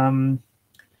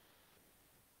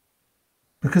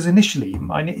 Because initially,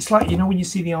 it's like, you know, when you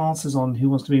see the answers on Who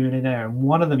Wants to Be a Millionaire, and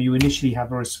one of them you initially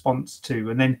have a response to,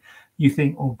 and then you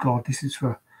think, oh God, this is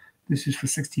for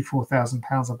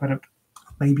 £64,000. I better,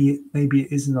 maybe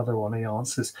it is another one of the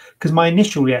answers. Because my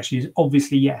initial reaction is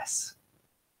obviously yes.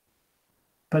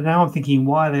 But now I'm thinking,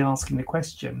 why are they asking the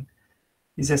question?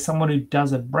 Is there someone who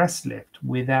does a breast lift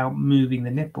without moving the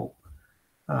nipple?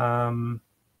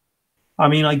 I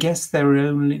mean, I guess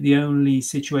the only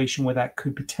situation where that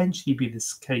could potentially be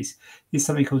this case is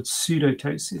something called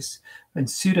pseudotosis. And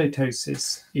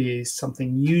pseudotosis is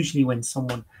something usually when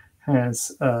someone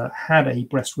has had a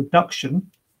breast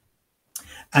reduction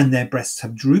and their breasts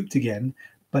have drooped again,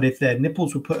 but if their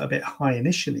nipples were put a bit high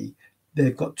initially,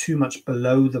 they've got too much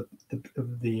below the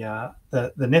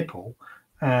nipple,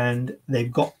 and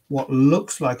they've got what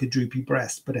looks like a droopy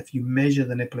breast. But if you measure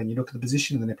the nipple and you look at the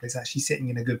position of the nipple, it's actually sitting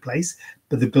in a good place,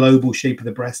 but the global shape of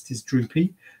the breast is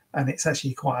droopy, and it's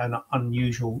actually quite an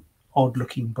unusual,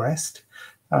 odd-looking breast.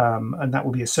 And that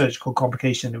will be a surgical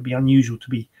complication. It would be unusual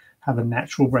to have a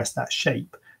natural breast that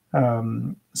shape.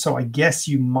 So I guess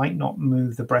you might not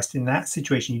move the breast in that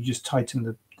situation. You just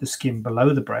tighten the skin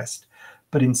below the breast.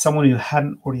 But in someone who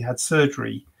hadn't already had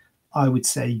surgery, I would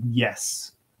say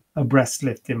yes. A breast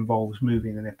lift involves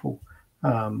moving the nipple,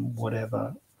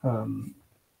 whatever.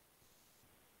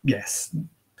 Yes.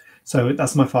 So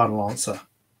that's my final answer.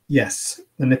 Yes,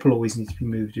 the nipple always needs to be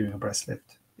moved during a breast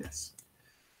lift. Yes.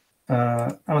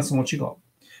 Alison, what you got?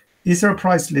 Is there a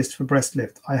price list for breast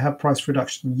lift? I have price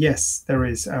reduction. Yes, there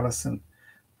is, Alison.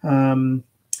 I'm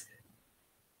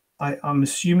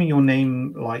assuming your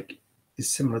name is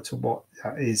similar to what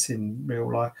that is in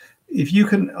real life. If you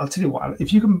can, I'll tell you what,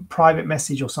 if you can private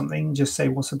message or something, just say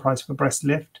what's the price for breast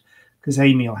lift, because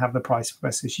Amy will have the price for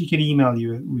breast lift. She can email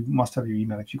you. We must have your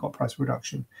email if you've got price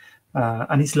reduction.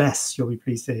 And it's less, you'll be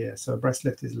pleased to hear. So a breast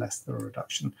lift is less than a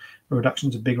reduction. A reduction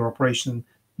is a bigger operation,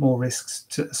 more risks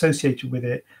associated with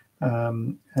it,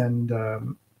 and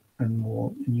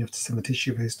more, and you have to send the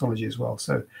tissue for histology as well.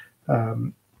 So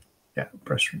yeah,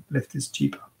 breast lift is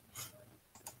cheaper.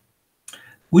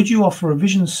 Would you offer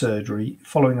revision surgery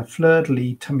following a Fleur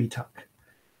tummy tuck?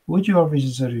 Would you offer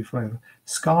revision surgery following?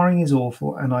 Scarring is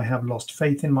awful, and I have lost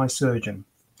faith in my surgeon.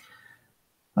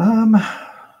 Never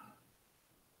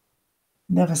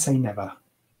say never,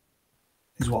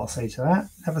 is what I'll say to that.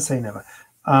 Never say never.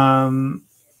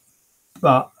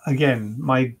 But again,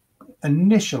 my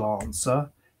initial answer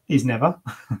is never.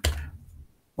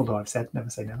 Although I've said never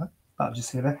say never, but I'll just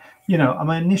say that. You know,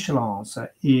 my initial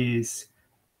answer is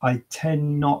I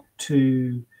tend not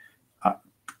to.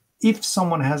 If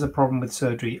someone has a problem with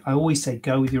surgery, I always say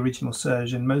go with the original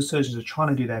surgeon. Most surgeons are trying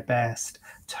to do their best.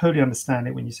 Totally understand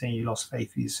it when you're saying you lost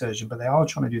faith in your surgeon, but they are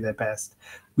trying to do their best.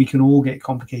 We can all get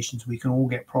complications. We can all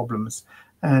get problems.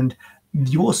 And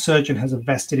your surgeon has a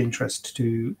vested interest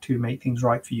to make things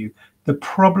right for you. The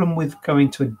problem with going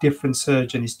to a different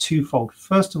surgeon is twofold.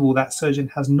 First of all, that surgeon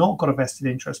has not got a vested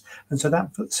interest. And so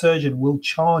that surgeon will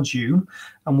charge you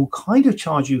and will kind of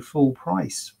charge you full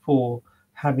price for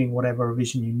having whatever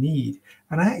revision you need.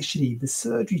 And actually, the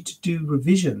surgery to do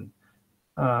revision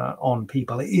on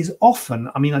people is often,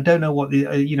 I mean, I don't know what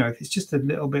the, you know, if it's just a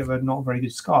little bit of a not very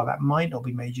good scar, that might not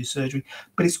be major surgery,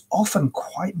 but it's often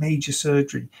quite major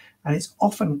surgery. And it's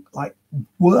often like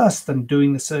worse than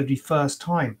doing the surgery first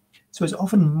time. So it's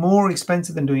often more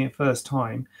expensive than doing it first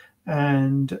time.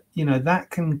 And, you know, that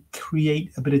can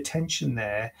create a bit of tension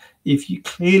there. If you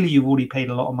clearly you've already paid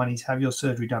a lot of money to have your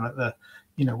surgery done at the,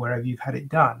 you know, wherever you've had it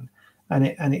done, and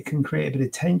it can create a bit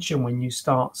of tension when you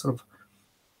start sort of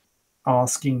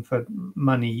asking for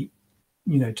money,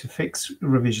 you know, to fix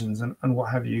revisions and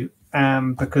what have you,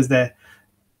 because they're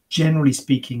generally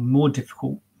speaking more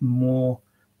difficult, more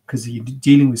because you're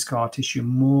dealing with scar tissue,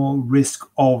 more risk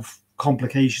of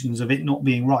complications of it not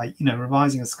being right. You know,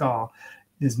 revising a scar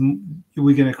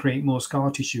we're going to create more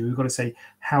scar tissue. We've got to say,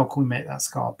 how can we make that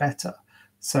scar better?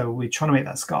 So we're trying to make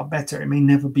that scar better. It may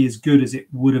never be as good as it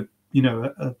would have, you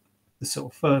know, a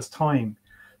sort of first time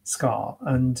scar.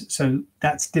 And so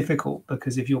that's difficult,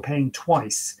 because if you're paying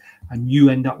twice and you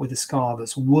end up with a scar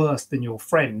that's worse than your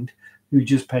friend who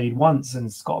just paid once and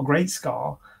has got a great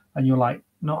scar, and you're like,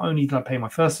 not only did I pay my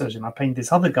first surgeon, I paid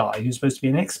this other guy who's supposed to be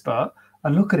an expert,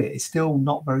 and look at it, it's still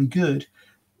not very good.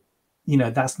 You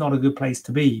know, that's not a good place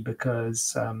to be,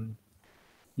 because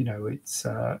you know,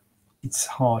 it's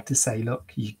hard to say,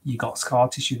 look, you got scar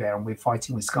tissue there and we're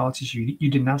fighting with scar tissue. You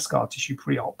didn't have scar tissue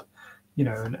pre-op, you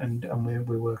know, and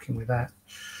we're working with that.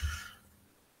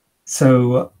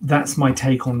 So that's my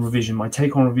take on revision. My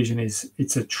take on revision is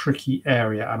it's a tricky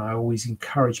area, and I always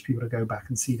encourage people to go back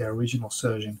and see their original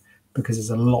surgeon, because there's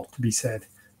a lot to be said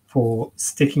for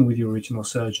sticking with your original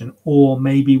surgeon, or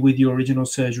maybe with your original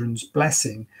surgeon's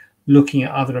blessing, looking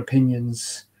at other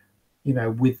opinions, you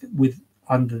know, with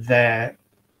under their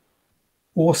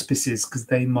auspices, because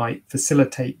they might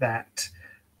facilitate that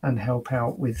and help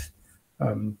out with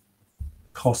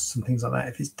costs and things like that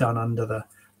if it's done under the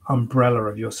umbrella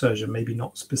of your surgeon, maybe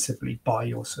not specifically by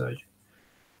your surgeon.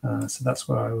 So that's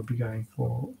what I would be going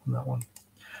for on that one.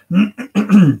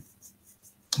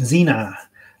 Zena,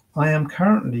 I am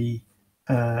currently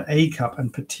A cup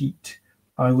and petite.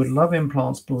 I would love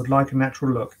implants, but would like a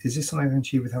natural look. Is this something I can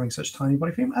achieve with having such tiny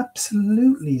body frame?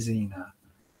 Absolutely, Zena.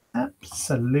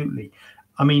 Absolutely.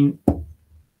 I mean,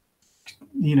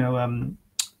 you know,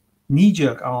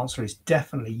 knee-jerk answer is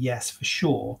definitely yes, for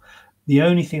sure. The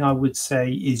only thing I would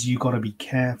say is you got to be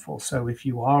careful. So if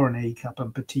you are an A cup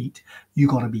and petite, you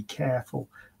got to be careful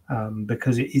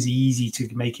because it is easy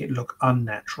to make it look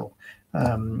unnatural.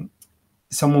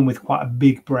 Someone with quite a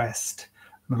big breast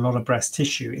and a lot of breast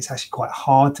tissue, it's actually quite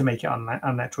hard to make it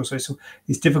unnatural. So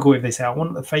it's difficult if they say, I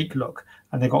want the fake look,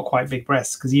 and they've got quite big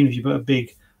breasts, because even if you put a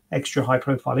big extra high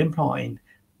profile implant in,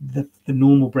 the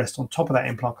normal breast on top of that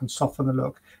implant can soften the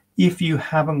look. If you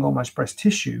haven't got much breast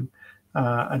tissue,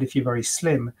 and if you're very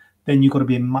slim, then you've got to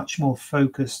be much more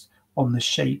focused on the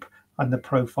shape and the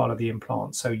profile of the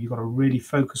implant. So you've got to really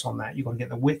focus on that. You've got to get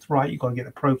the width right, you've got to get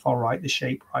the profile right, the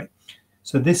shape right.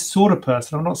 So this sort of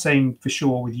person, I'm not saying for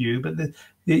sure with you, but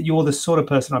you're the sort of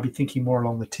person I'd be thinking more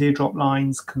along the teardrop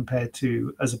lines compared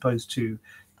to, as opposed to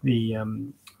the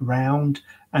round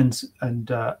and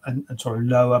sort of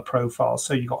lower profiles.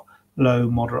 So you've got low,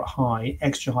 moderate, high,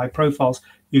 extra high profiles.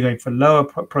 You're going for lower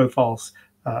profiles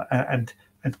and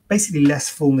basically less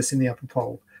fullness in the upper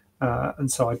pole.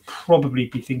 And so I'd probably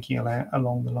be thinking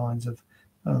along the lines of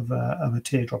a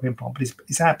teardrop implant. But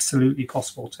it's absolutely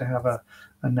possible to have a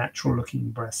natural looking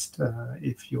breast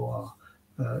if you are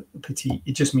petite.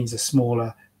 It just means a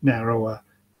smaller, narrower,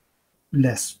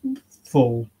 less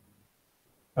full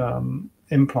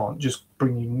implant, just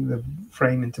bringing the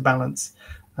frame into balance.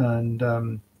 And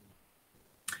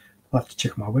I'll have to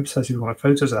check on my website if you want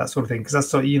photos of that sort of thing, because that's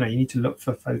sort of, you need to look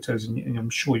for photos, and I'm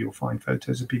sure you'll find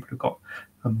photos of people who've got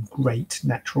great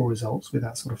natural results with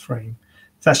that sort of frame.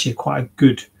 It's actually quite a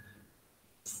good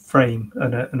frame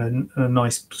and a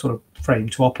nice sort of frame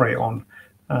to operate on.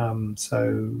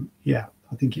 So yeah,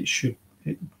 I think it should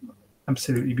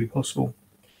absolutely be possible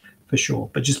for sure,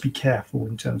 but just be careful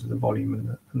in terms of the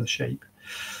volume and the shape.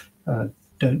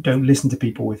 Don't listen to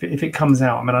people if it comes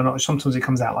out. I mean, I know sometimes it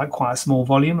comes out like quite a small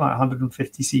volume, like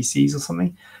 150 cc's or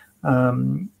something,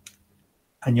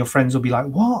 and your friends will be like,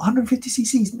 "What? 150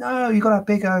 cc's? No, you got to have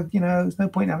bigger. There's no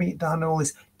point in having it done." And all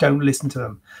this. Don't listen to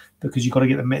them, because you got to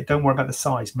get the. Don't worry about the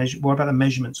size. Worry about the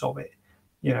measurements of it.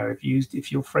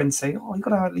 If your friends say, "Oh, you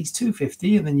got to have at least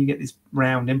 250," and then you get this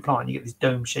round implant, you get this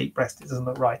dome-shaped breast, it doesn't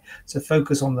look right. So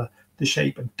focus on the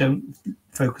shape and don't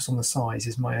focus on the size.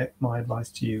 Is my advice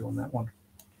to you on that one.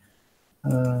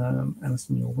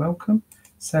 Alison, you're welcome.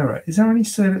 Sarah, is there any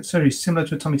surgery similar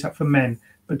to a tummy tuck for men,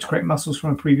 but to correct muscles from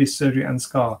a previous surgery and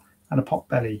scar and a pot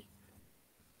belly?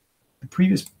 The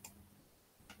previous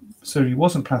surgery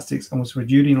wasn't plastics and was for a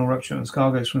duodenal rupture, and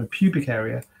scar goes from the pubic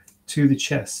area to the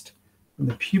chest. From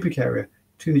the pubic area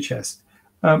to the chest.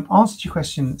 Answer to your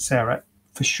question, Sarah,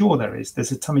 for sure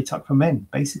there's a tummy tuck for men,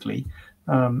 basically.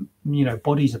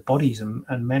 Bodies are bodies,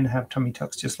 and men have tummy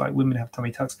tucks just like women have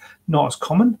tummy tucks. Not as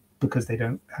common, because they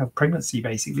don't have pregnancy,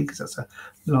 basically, because that's a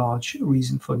large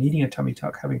reason for needing a tummy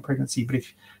tuck, having pregnancy.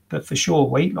 But for sure,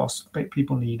 weight loss,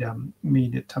 people need a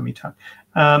tummy tuck.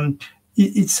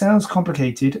 It sounds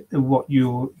complicated, what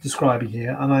you're describing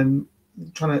here, and I'm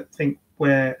trying to think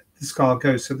where the scar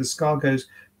goes. So the scar goes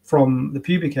from the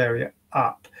pubic area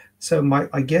up. So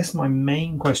I guess my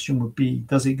main question would be,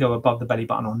 does it go above the belly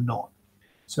button or not?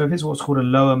 So if it's what's called a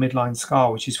lower midline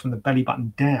scar, which is from the belly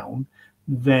button down,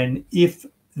 then if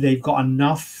they've got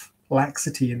enough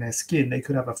laxity in their skin, they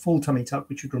could have a full tummy tuck,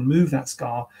 which would remove that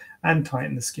scar and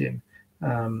tighten the skin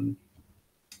and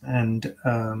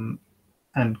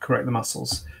correct the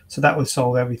muscles. So that would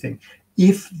solve everything.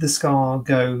 If the scar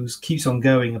keeps on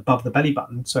going above the belly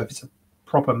button, so if it's a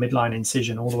proper midline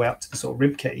incision all the way up to the sort of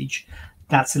rib cage,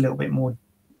 that's a little bit more.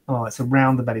 Oh, it's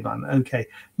around the belly button. Okay,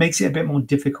 makes it a bit more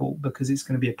difficult, because it's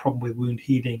going to be a problem with wound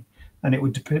healing, and it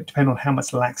would depend on how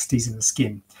much laxity is in the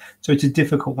skin. So it's a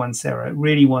difficult one, Sarah.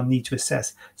 Really, one need to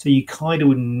assess. So you kind of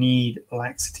would need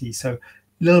laxity. So a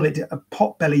little bit. A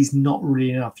pot belly is not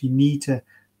really enough. You need to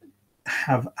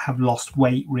have lost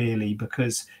weight, really,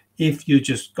 because if you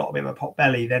just got a bit of a pot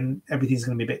belly, then everything's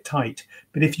going to be a bit tight.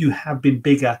 But if you have been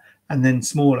bigger and then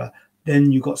smaller,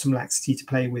 then you've got some laxity to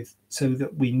play with. So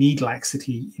that we need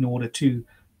laxity in order to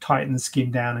tighten the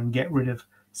skin down and get rid of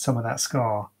some of that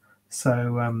scar.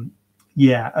 So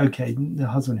yeah, okay, the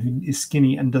husband who is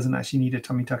skinny and doesn't actually need a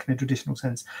tummy tuck in a traditional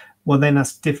sense. Well, then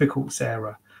that's difficult,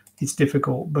 Sarah. It's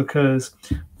difficult because,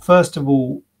 first of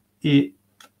all, the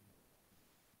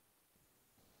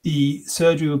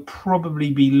surgery would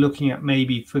probably be looking at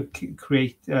maybe for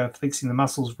fixing the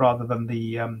muscles rather than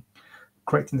the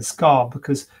correcting the scar,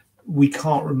 because we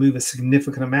can't remove a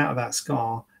significant amount of that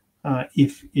scar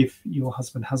if your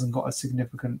husband hasn't got a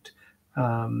significant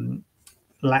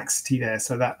laxity there,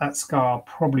 so that scar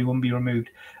probably won't be removed.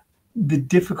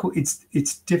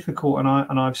 It's difficult,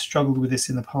 and I've struggled with this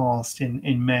in the past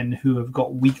in men who have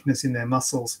got weakness in their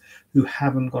muscles, who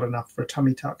haven't got enough for a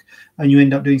tummy tuck, and you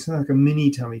end up doing something like a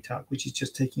mini tummy tuck, which is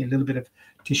just taking a little bit of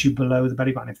tissue below the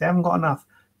belly button. If they haven't got enough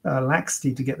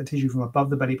laxity to get the tissue from above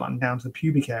the belly button down to the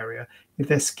pubic area, if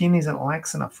their skin isn't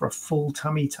lax enough for a full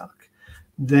tummy tuck,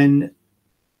 then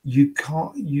you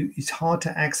can't. It's hard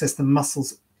to access the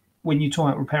muscles. When you talk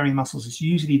about repairing muscles, it's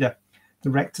usually the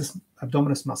rectus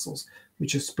abdominis muscles,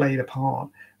 which are splayed apart,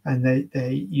 and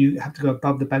you have to go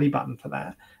above the belly button for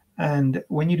that. And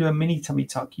when you do a mini tummy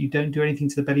tuck, you don't do anything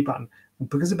to the belly button, and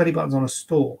because the belly button's on a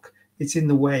stalk, it's in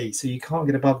the way, so you can't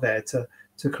get above there to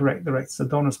correct the rectus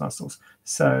abdominis muscles.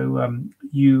 So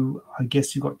I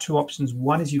guess you've got two options.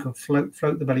 One is you can float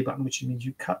the belly button, which means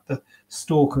you cut the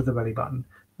stalk of the belly button,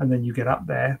 and then you get up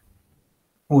there.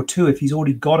 Or two, if he's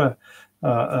already got a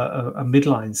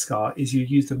midline scar, is you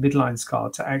use the midline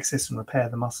scar to access and repair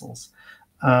the muscles.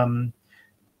 And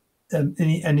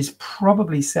it's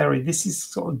probably, Sarah, this is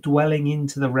sort of dwelling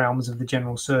into the realms of the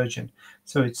general surgeon.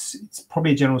 So it's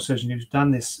probably a general surgeon who's done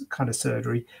this kind of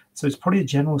surgery. So it's probably a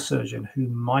general surgeon who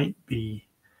might be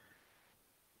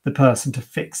the person to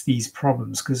fix these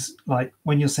problems. Because like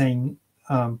when you're saying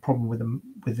problem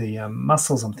with the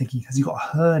muscles, I'm thinking, has he got a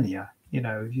hernia? You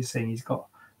know, if you're saying he's got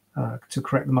to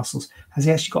correct the muscles, has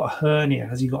he actually got a hernia?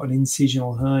 Has he got an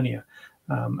incisional hernia?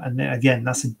 And then again,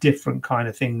 that's a different kind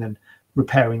of thing than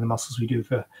repairing the muscles we do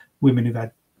for women who've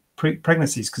had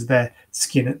pregnancies, because their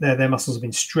skin, their muscles have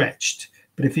been stretched.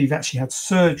 But if you've actually had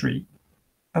surgery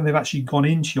and they've actually gone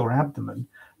into your abdomen,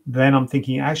 then I'm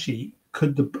thinking, actually,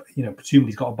 could presumably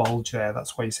he's got a bulge there.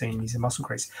 That's why you're saying he's a muscle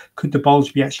crazy. Could the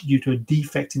bulge be actually due to a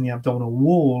defect in the abdominal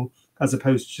wall as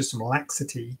opposed to just some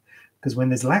laxity? Because when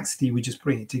there's laxity, we just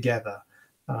bring it together.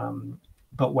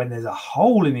 But when there's a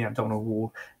hole in the abdominal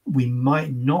wall, we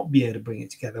might not be able to bring it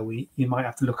together. You might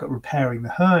have to look at repairing the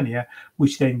hernia,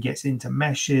 which then gets into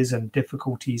meshes and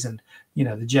difficulties. And,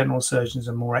 the general surgeons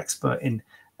are more expert in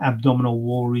abdominal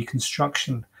wall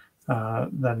reconstruction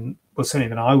certainly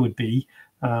than I would be.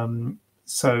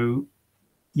 So,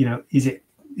 is it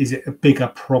a bigger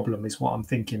problem is what I'm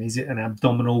thinking. Is it an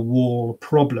abdominal wall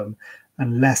problem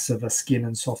and less of a skin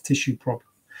and soft tissue problem?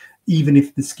 Even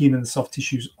if the skin and the soft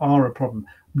tissues are a problem,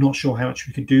 I'm not sure how much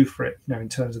we could do for it, in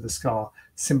terms of the scar,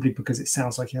 simply because it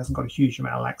sounds like he hasn't got a huge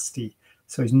amount of laxity.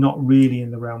 So he's not really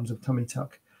in the realms of tummy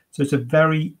tuck. So it's a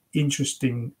very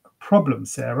interesting problem,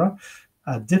 Sarah,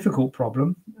 a difficult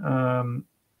problem.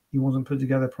 He wasn't put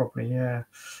together properly. Yeah,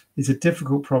 it's a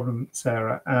difficult problem,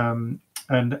 Sarah.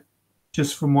 And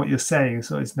just from what you're saying,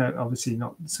 so it's obviously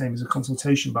not the same as a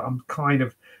consultation, but I'm kind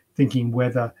of thinking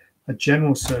whether a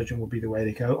general surgeon will be the way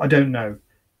to go. I don't know.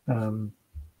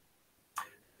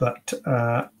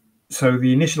 So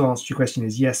the initial answer to your question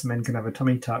is yes, men can have a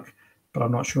tummy tuck, but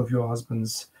I'm not sure if your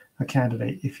husband's a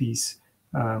candidate if he's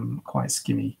quite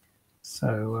skinny.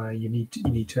 So you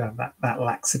need to have that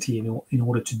laxity in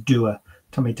order to do a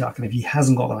tummy tuck. And if he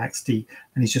hasn't got the laxity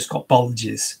and he's just got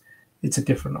bulges, it's a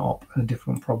different a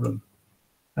different problem.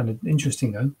 And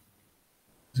interesting though,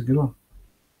 it's a good one.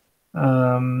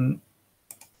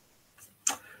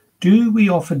 Do we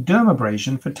offer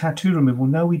dermabrasion for tattoo removal?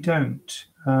 No, we don't.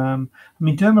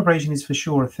 Dermabrasion is for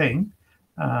sure a thing.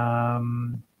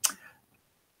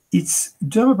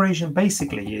 Dermabrasion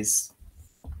basically is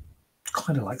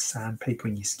kind of like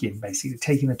sandpapering your skin, basically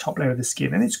taking the top layer of the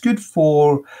skin, and it's good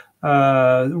for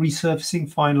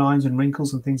resurfacing fine lines and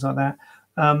wrinkles and things like that.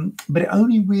 But it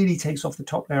only really takes off the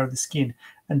top layer of the skin,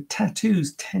 and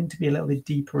tattoos tend to be a little bit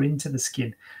deeper into the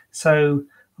skin. So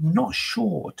I'm not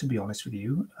sure, to be honest with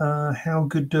you, how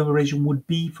good dermabrasion would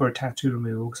be for a tattoo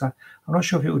removal, because I'm not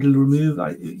sure if it would remove,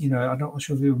 I'm not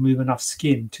sure if it would remove enough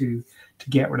skin to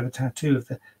get rid of the tattoo. If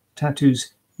the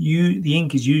tattoos, the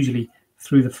ink is usually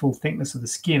through the full thickness of the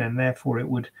skin, and therefore it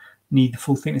would need the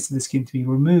full thickness of the skin to be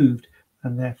removed,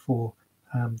 and therefore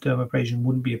dermabrasion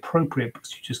wouldn't be appropriate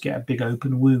because you just get a big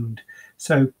open wound.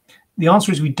 So the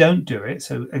answer is we don't do it.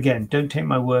 So again, don't take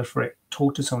my word for it.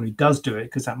 Talk to someone who does do it,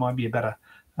 because that might be a better,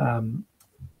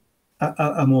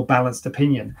 a more balanced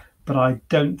opinion. But I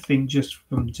don't think, just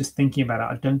thinking about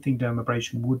it, I don't think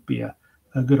dermabrasion would be a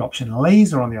good option.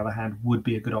 Laser, on the other hand, would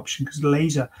be a good option, because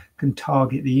laser can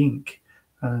target the ink,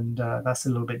 and that's a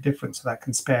little bit different. So that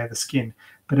can spare the skin.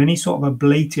 But any sort of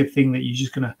ablative thing that you're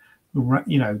just going to,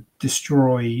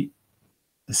 destroy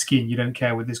the skin, you don't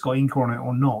care whether it's got ink on it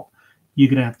or not, you're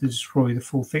going to have to destroy the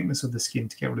full thickness of the skin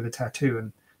to get rid of the tattoo,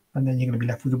 and then you're going to be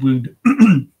left with a wound,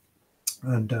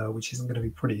 and which isn't going to be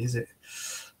pretty, is it?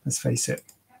 Let's face it.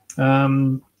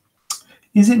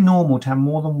 Is it normal to have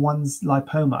more than one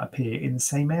lipoma appear in the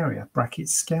same area,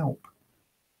 brackets scalp?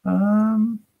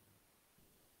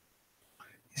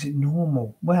 Is it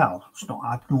normal? Well, it's not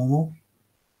abnormal.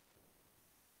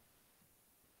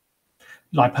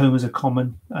 Lipomas are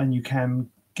common, and you can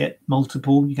get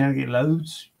multiple. You can get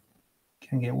loads. You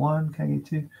can get one, can get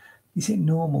two. Is it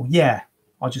normal? Yeah.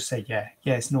 I'll just say yeah.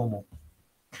 Yeah, it's normal.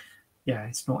 Yeah,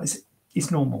 it's not.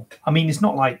 It's normal. I mean, it's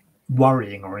not like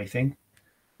worrying or anything.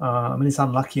 I mean, it's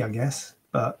unlucky, I guess,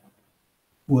 but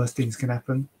worse things can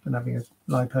happen than having a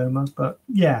lipoma. But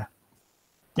yeah,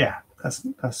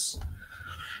 that's.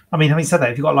 I mean, having said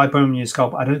that, if you've got a lipoma in your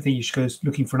scalp, I don't think you should go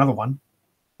looking for another one.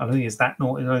 I don't think it's that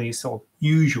not. I don't think it's sort of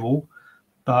usual,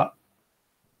 but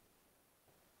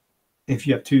if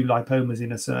you have two lipomas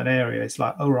in a certain area, it's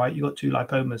like, oh right, you got two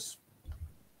lipomas.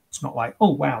 It's not like,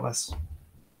 oh wow, that's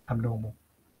abnormal.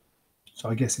 So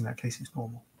I guess in that case, it's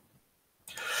normal.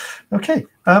 Okay.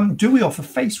 Do we offer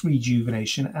face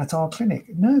rejuvenation at our clinic?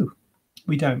 No,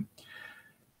 we don't.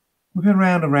 We've been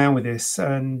around with this,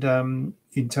 and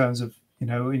in terms of, you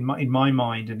know, in my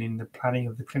mind and in the planning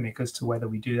of the clinic as to whether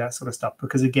we do that sort of stuff,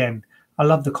 because again, I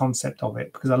love the concept of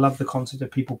it, because I love the concept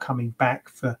of people coming back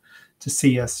to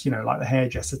see us, you know, like the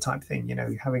hairdresser type thing, you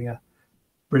know, having a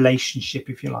relationship,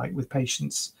 if you like, with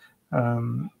patients.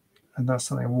 And that's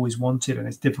something I've always wanted, and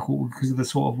it's difficult because of the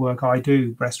sort of work I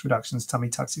do, breast reductions, tummy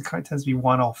tucks. It kind of tends to be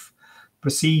one-off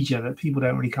procedure that people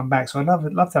don't really come back. So I'd love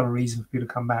to have a reason for people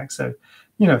to come back. So,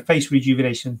 you know, face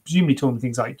rejuvenation, presumably talking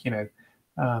things like, you know,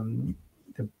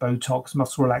 the Botox,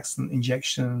 muscle relaxant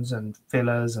injections and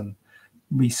fillers and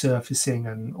resurfacing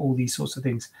and all these sorts of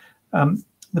things.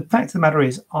 The fact of the matter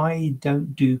is, I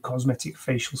don't do cosmetic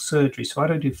facial surgery. So I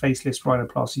don't do facelifts,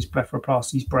 rhinoplasties,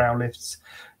 blepharoplasties, brow lifts,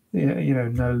 you know,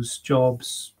 nose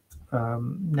jobs,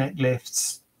 neck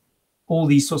lifts, all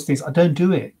these sorts of things. I don't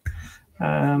do it.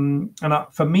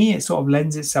 For me, it sort of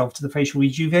lends itself to the facial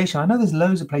rejuvenation. I know there's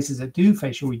loads of places that do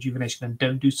facial rejuvenation and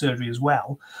don't do surgery as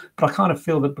well, but I kind of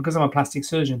feel that because I'm a plastic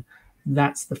surgeon,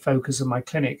 that's the focus of my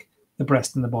clinic, the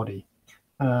breast and the body.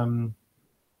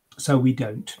 So we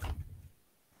don't.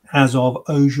 As of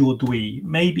aujourd'hui,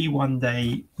 maybe one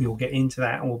day we'll get into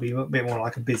that and we'll be a bit more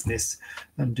like a business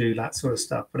and do that sort of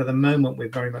stuff. But at the moment, we're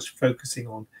very much focusing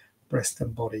on breast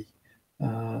and body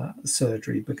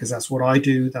surgery, because that's what I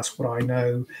do. That's what I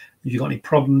know. If you've got any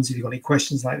problems, if you've got any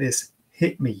questions like this,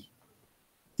 hit me.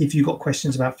 If you've got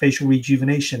questions about facial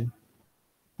rejuvenation,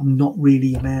 I'm not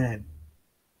really a man.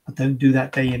 I don't do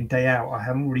that day in, day out. I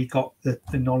haven't really got the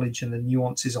knowledge and the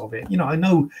nuances of it. You know, I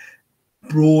know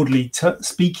broadly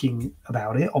speaking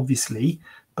about it, obviously,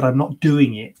 but I'm not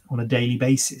doing it on a daily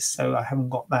basis. So I haven't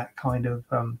got that kind of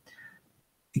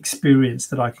experience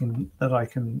that I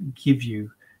can give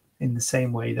you in the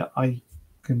same way that I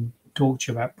can talk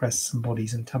to you about breasts and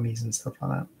bodies and tummies and stuff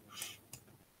like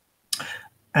that.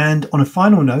 And on a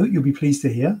final note, you'll be pleased to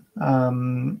hear,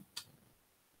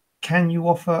 can you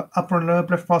offer upper and lower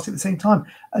blepharoplasty at the same time?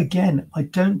 Again, I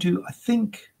don't do, I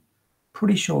think,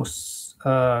 pretty sure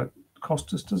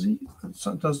Costas does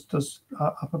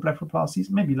upper blepharoplasties,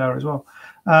 maybe lower as well.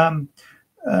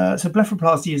 So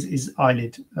blepharoplasty is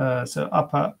eyelid, so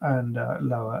upper and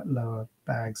lower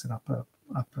bags and upper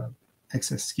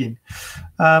excess skin.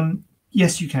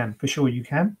 Yes, you can, for sure you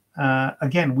can.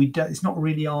 Again, it's not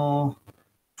really our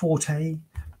forte.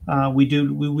 We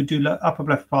would do upper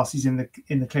blepharoplasties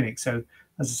in the clinic. So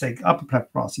as I say, upper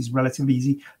blepharoplasty is relatively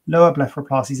easy. Lower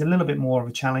blepharoplasty is a little bit more of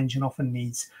a challenge and often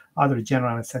needs either a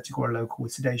general anesthetic or a local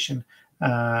with sedation.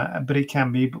 But it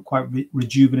can be quite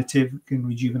rejuvenative. It can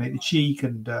rejuvenate the cheek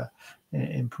and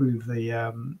improve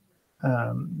the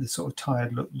sort of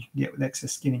tired look you can get with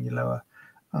excess skin in your lower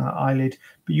eyelid.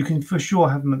 But you can for sure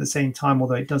have them at the same time,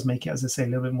 although it does make it, as I say, a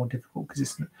little bit more difficult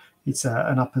because it's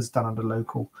an uppers done under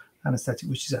local anesthetic,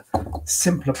 which is a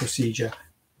simpler procedure.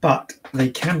 But they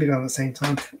can be done at the same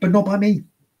time, but not by me,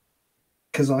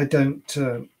 because I don't.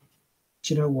 Do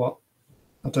you know what?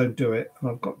 I don't do it, and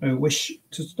I've got no wish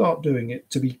to start doing it.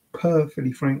 To be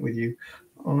perfectly frank with you,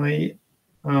 I've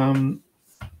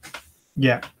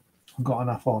got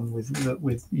enough on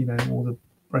with you know, all the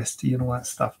breasty and all that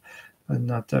stuff,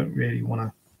 and I don't really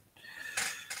want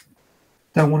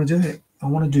to do it. I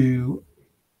want to do,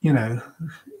 you know,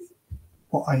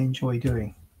 what I enjoy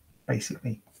doing,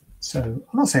 basically. So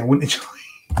I'm not saying I wouldn't enjoy.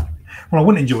 Well, I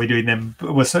wouldn't enjoy doing them,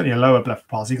 but we're certainly a lower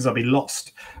blepharoplasty because I'd be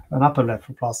lost. An upper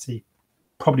blepharoplasty,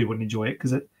 probably wouldn't enjoy it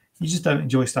because you just don't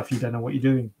enjoy stuff you don't know what you're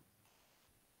doing.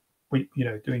 You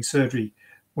know, doing surgery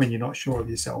when you're not sure of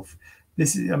yourself.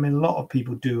 This is, I mean, a lot of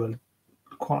people do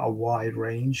quite a wide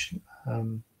range.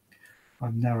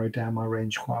 I've narrowed down my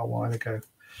range quite a while ago.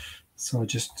 So I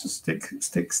just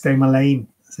stay in my lane,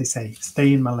 as they say,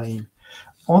 stay in my lane.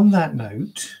 On that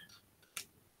note,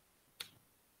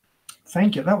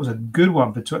 thank you. That was a good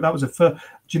one. That was a first.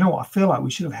 Do you know what? I feel like we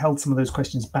should have held some of those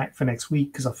questions back for next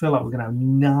week, because I feel like we're going to have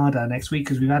nada next week,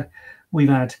 because we've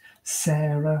had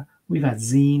Sarah, we've had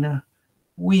Zena,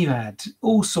 we've had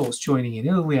all sorts joining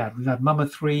in. We've had Mama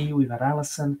 3, we've had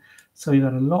Alison. So we've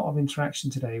had a lot of interaction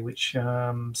today, which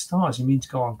stars you mean to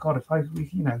go on. God, if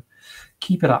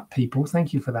keep it up, people.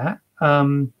 Thank you for that.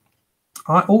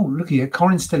 Look here,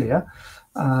 Corin's still here.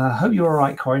 Hope you're all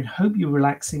right, Corin. Hope you're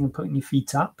relaxing and putting your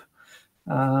feet up.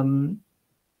 Yeah,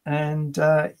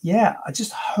 I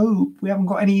just hope we haven't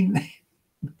got any.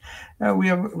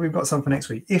 We've got some for next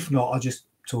week. If not, I'll just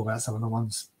talk about some of the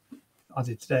ones I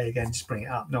did today again. Just bring it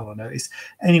up. No one will notice.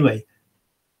 Anyway,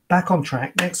 back on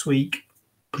track next week.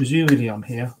 Presumably, I'm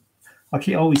here.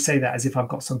 I always say that as if I've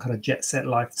got some kind of jet set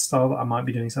lifestyle that I might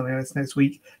be doing something else next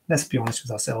week. Let's be honest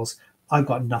with ourselves. I've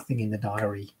got nothing in the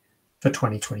diary for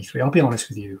 2023. I'll be honest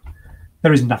with you.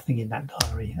 There is nothing in that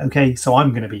diary. Okay, so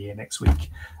I'm going to be here next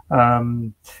week.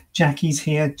 Jackie's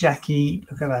here. Jackie,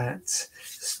 look at that.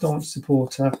 Staunch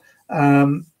supporter.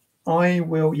 I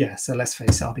will, so let's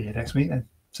face it, I'll be here next week then.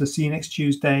 So see you next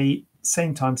Tuesday,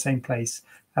 same time, same place.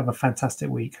 Have a fantastic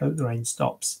week. Hope the rain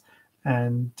stops.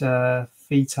 And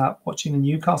feet up watching the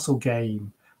Newcastle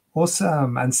game.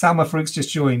 Awesome. And Salma Farouk's just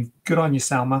joined. Good on you,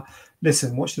 Salma.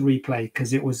 Listen, watch the replay,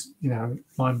 because it was,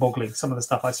 mind-boggling. Some of the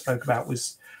stuff I spoke about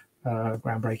was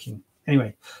groundbreaking.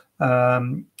 Anyway,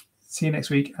 see you next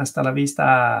week. Hasta la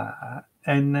vista.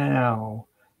 And now,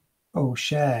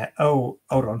 share. Hold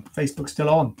on. Facebook's still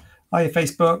on. Hiya,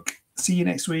 Facebook. See you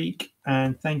next week.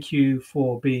 And thank you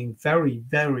for being very,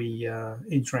 very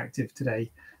interactive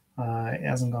today. It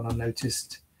hasn't gone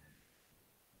unnoticed.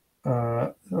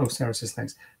 Sarah says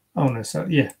thanks. Oh no, so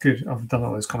yeah, good. I've done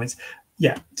all those comments.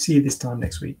 Yeah, see you this time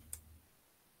next week.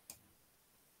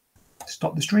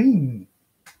 Stop the stream.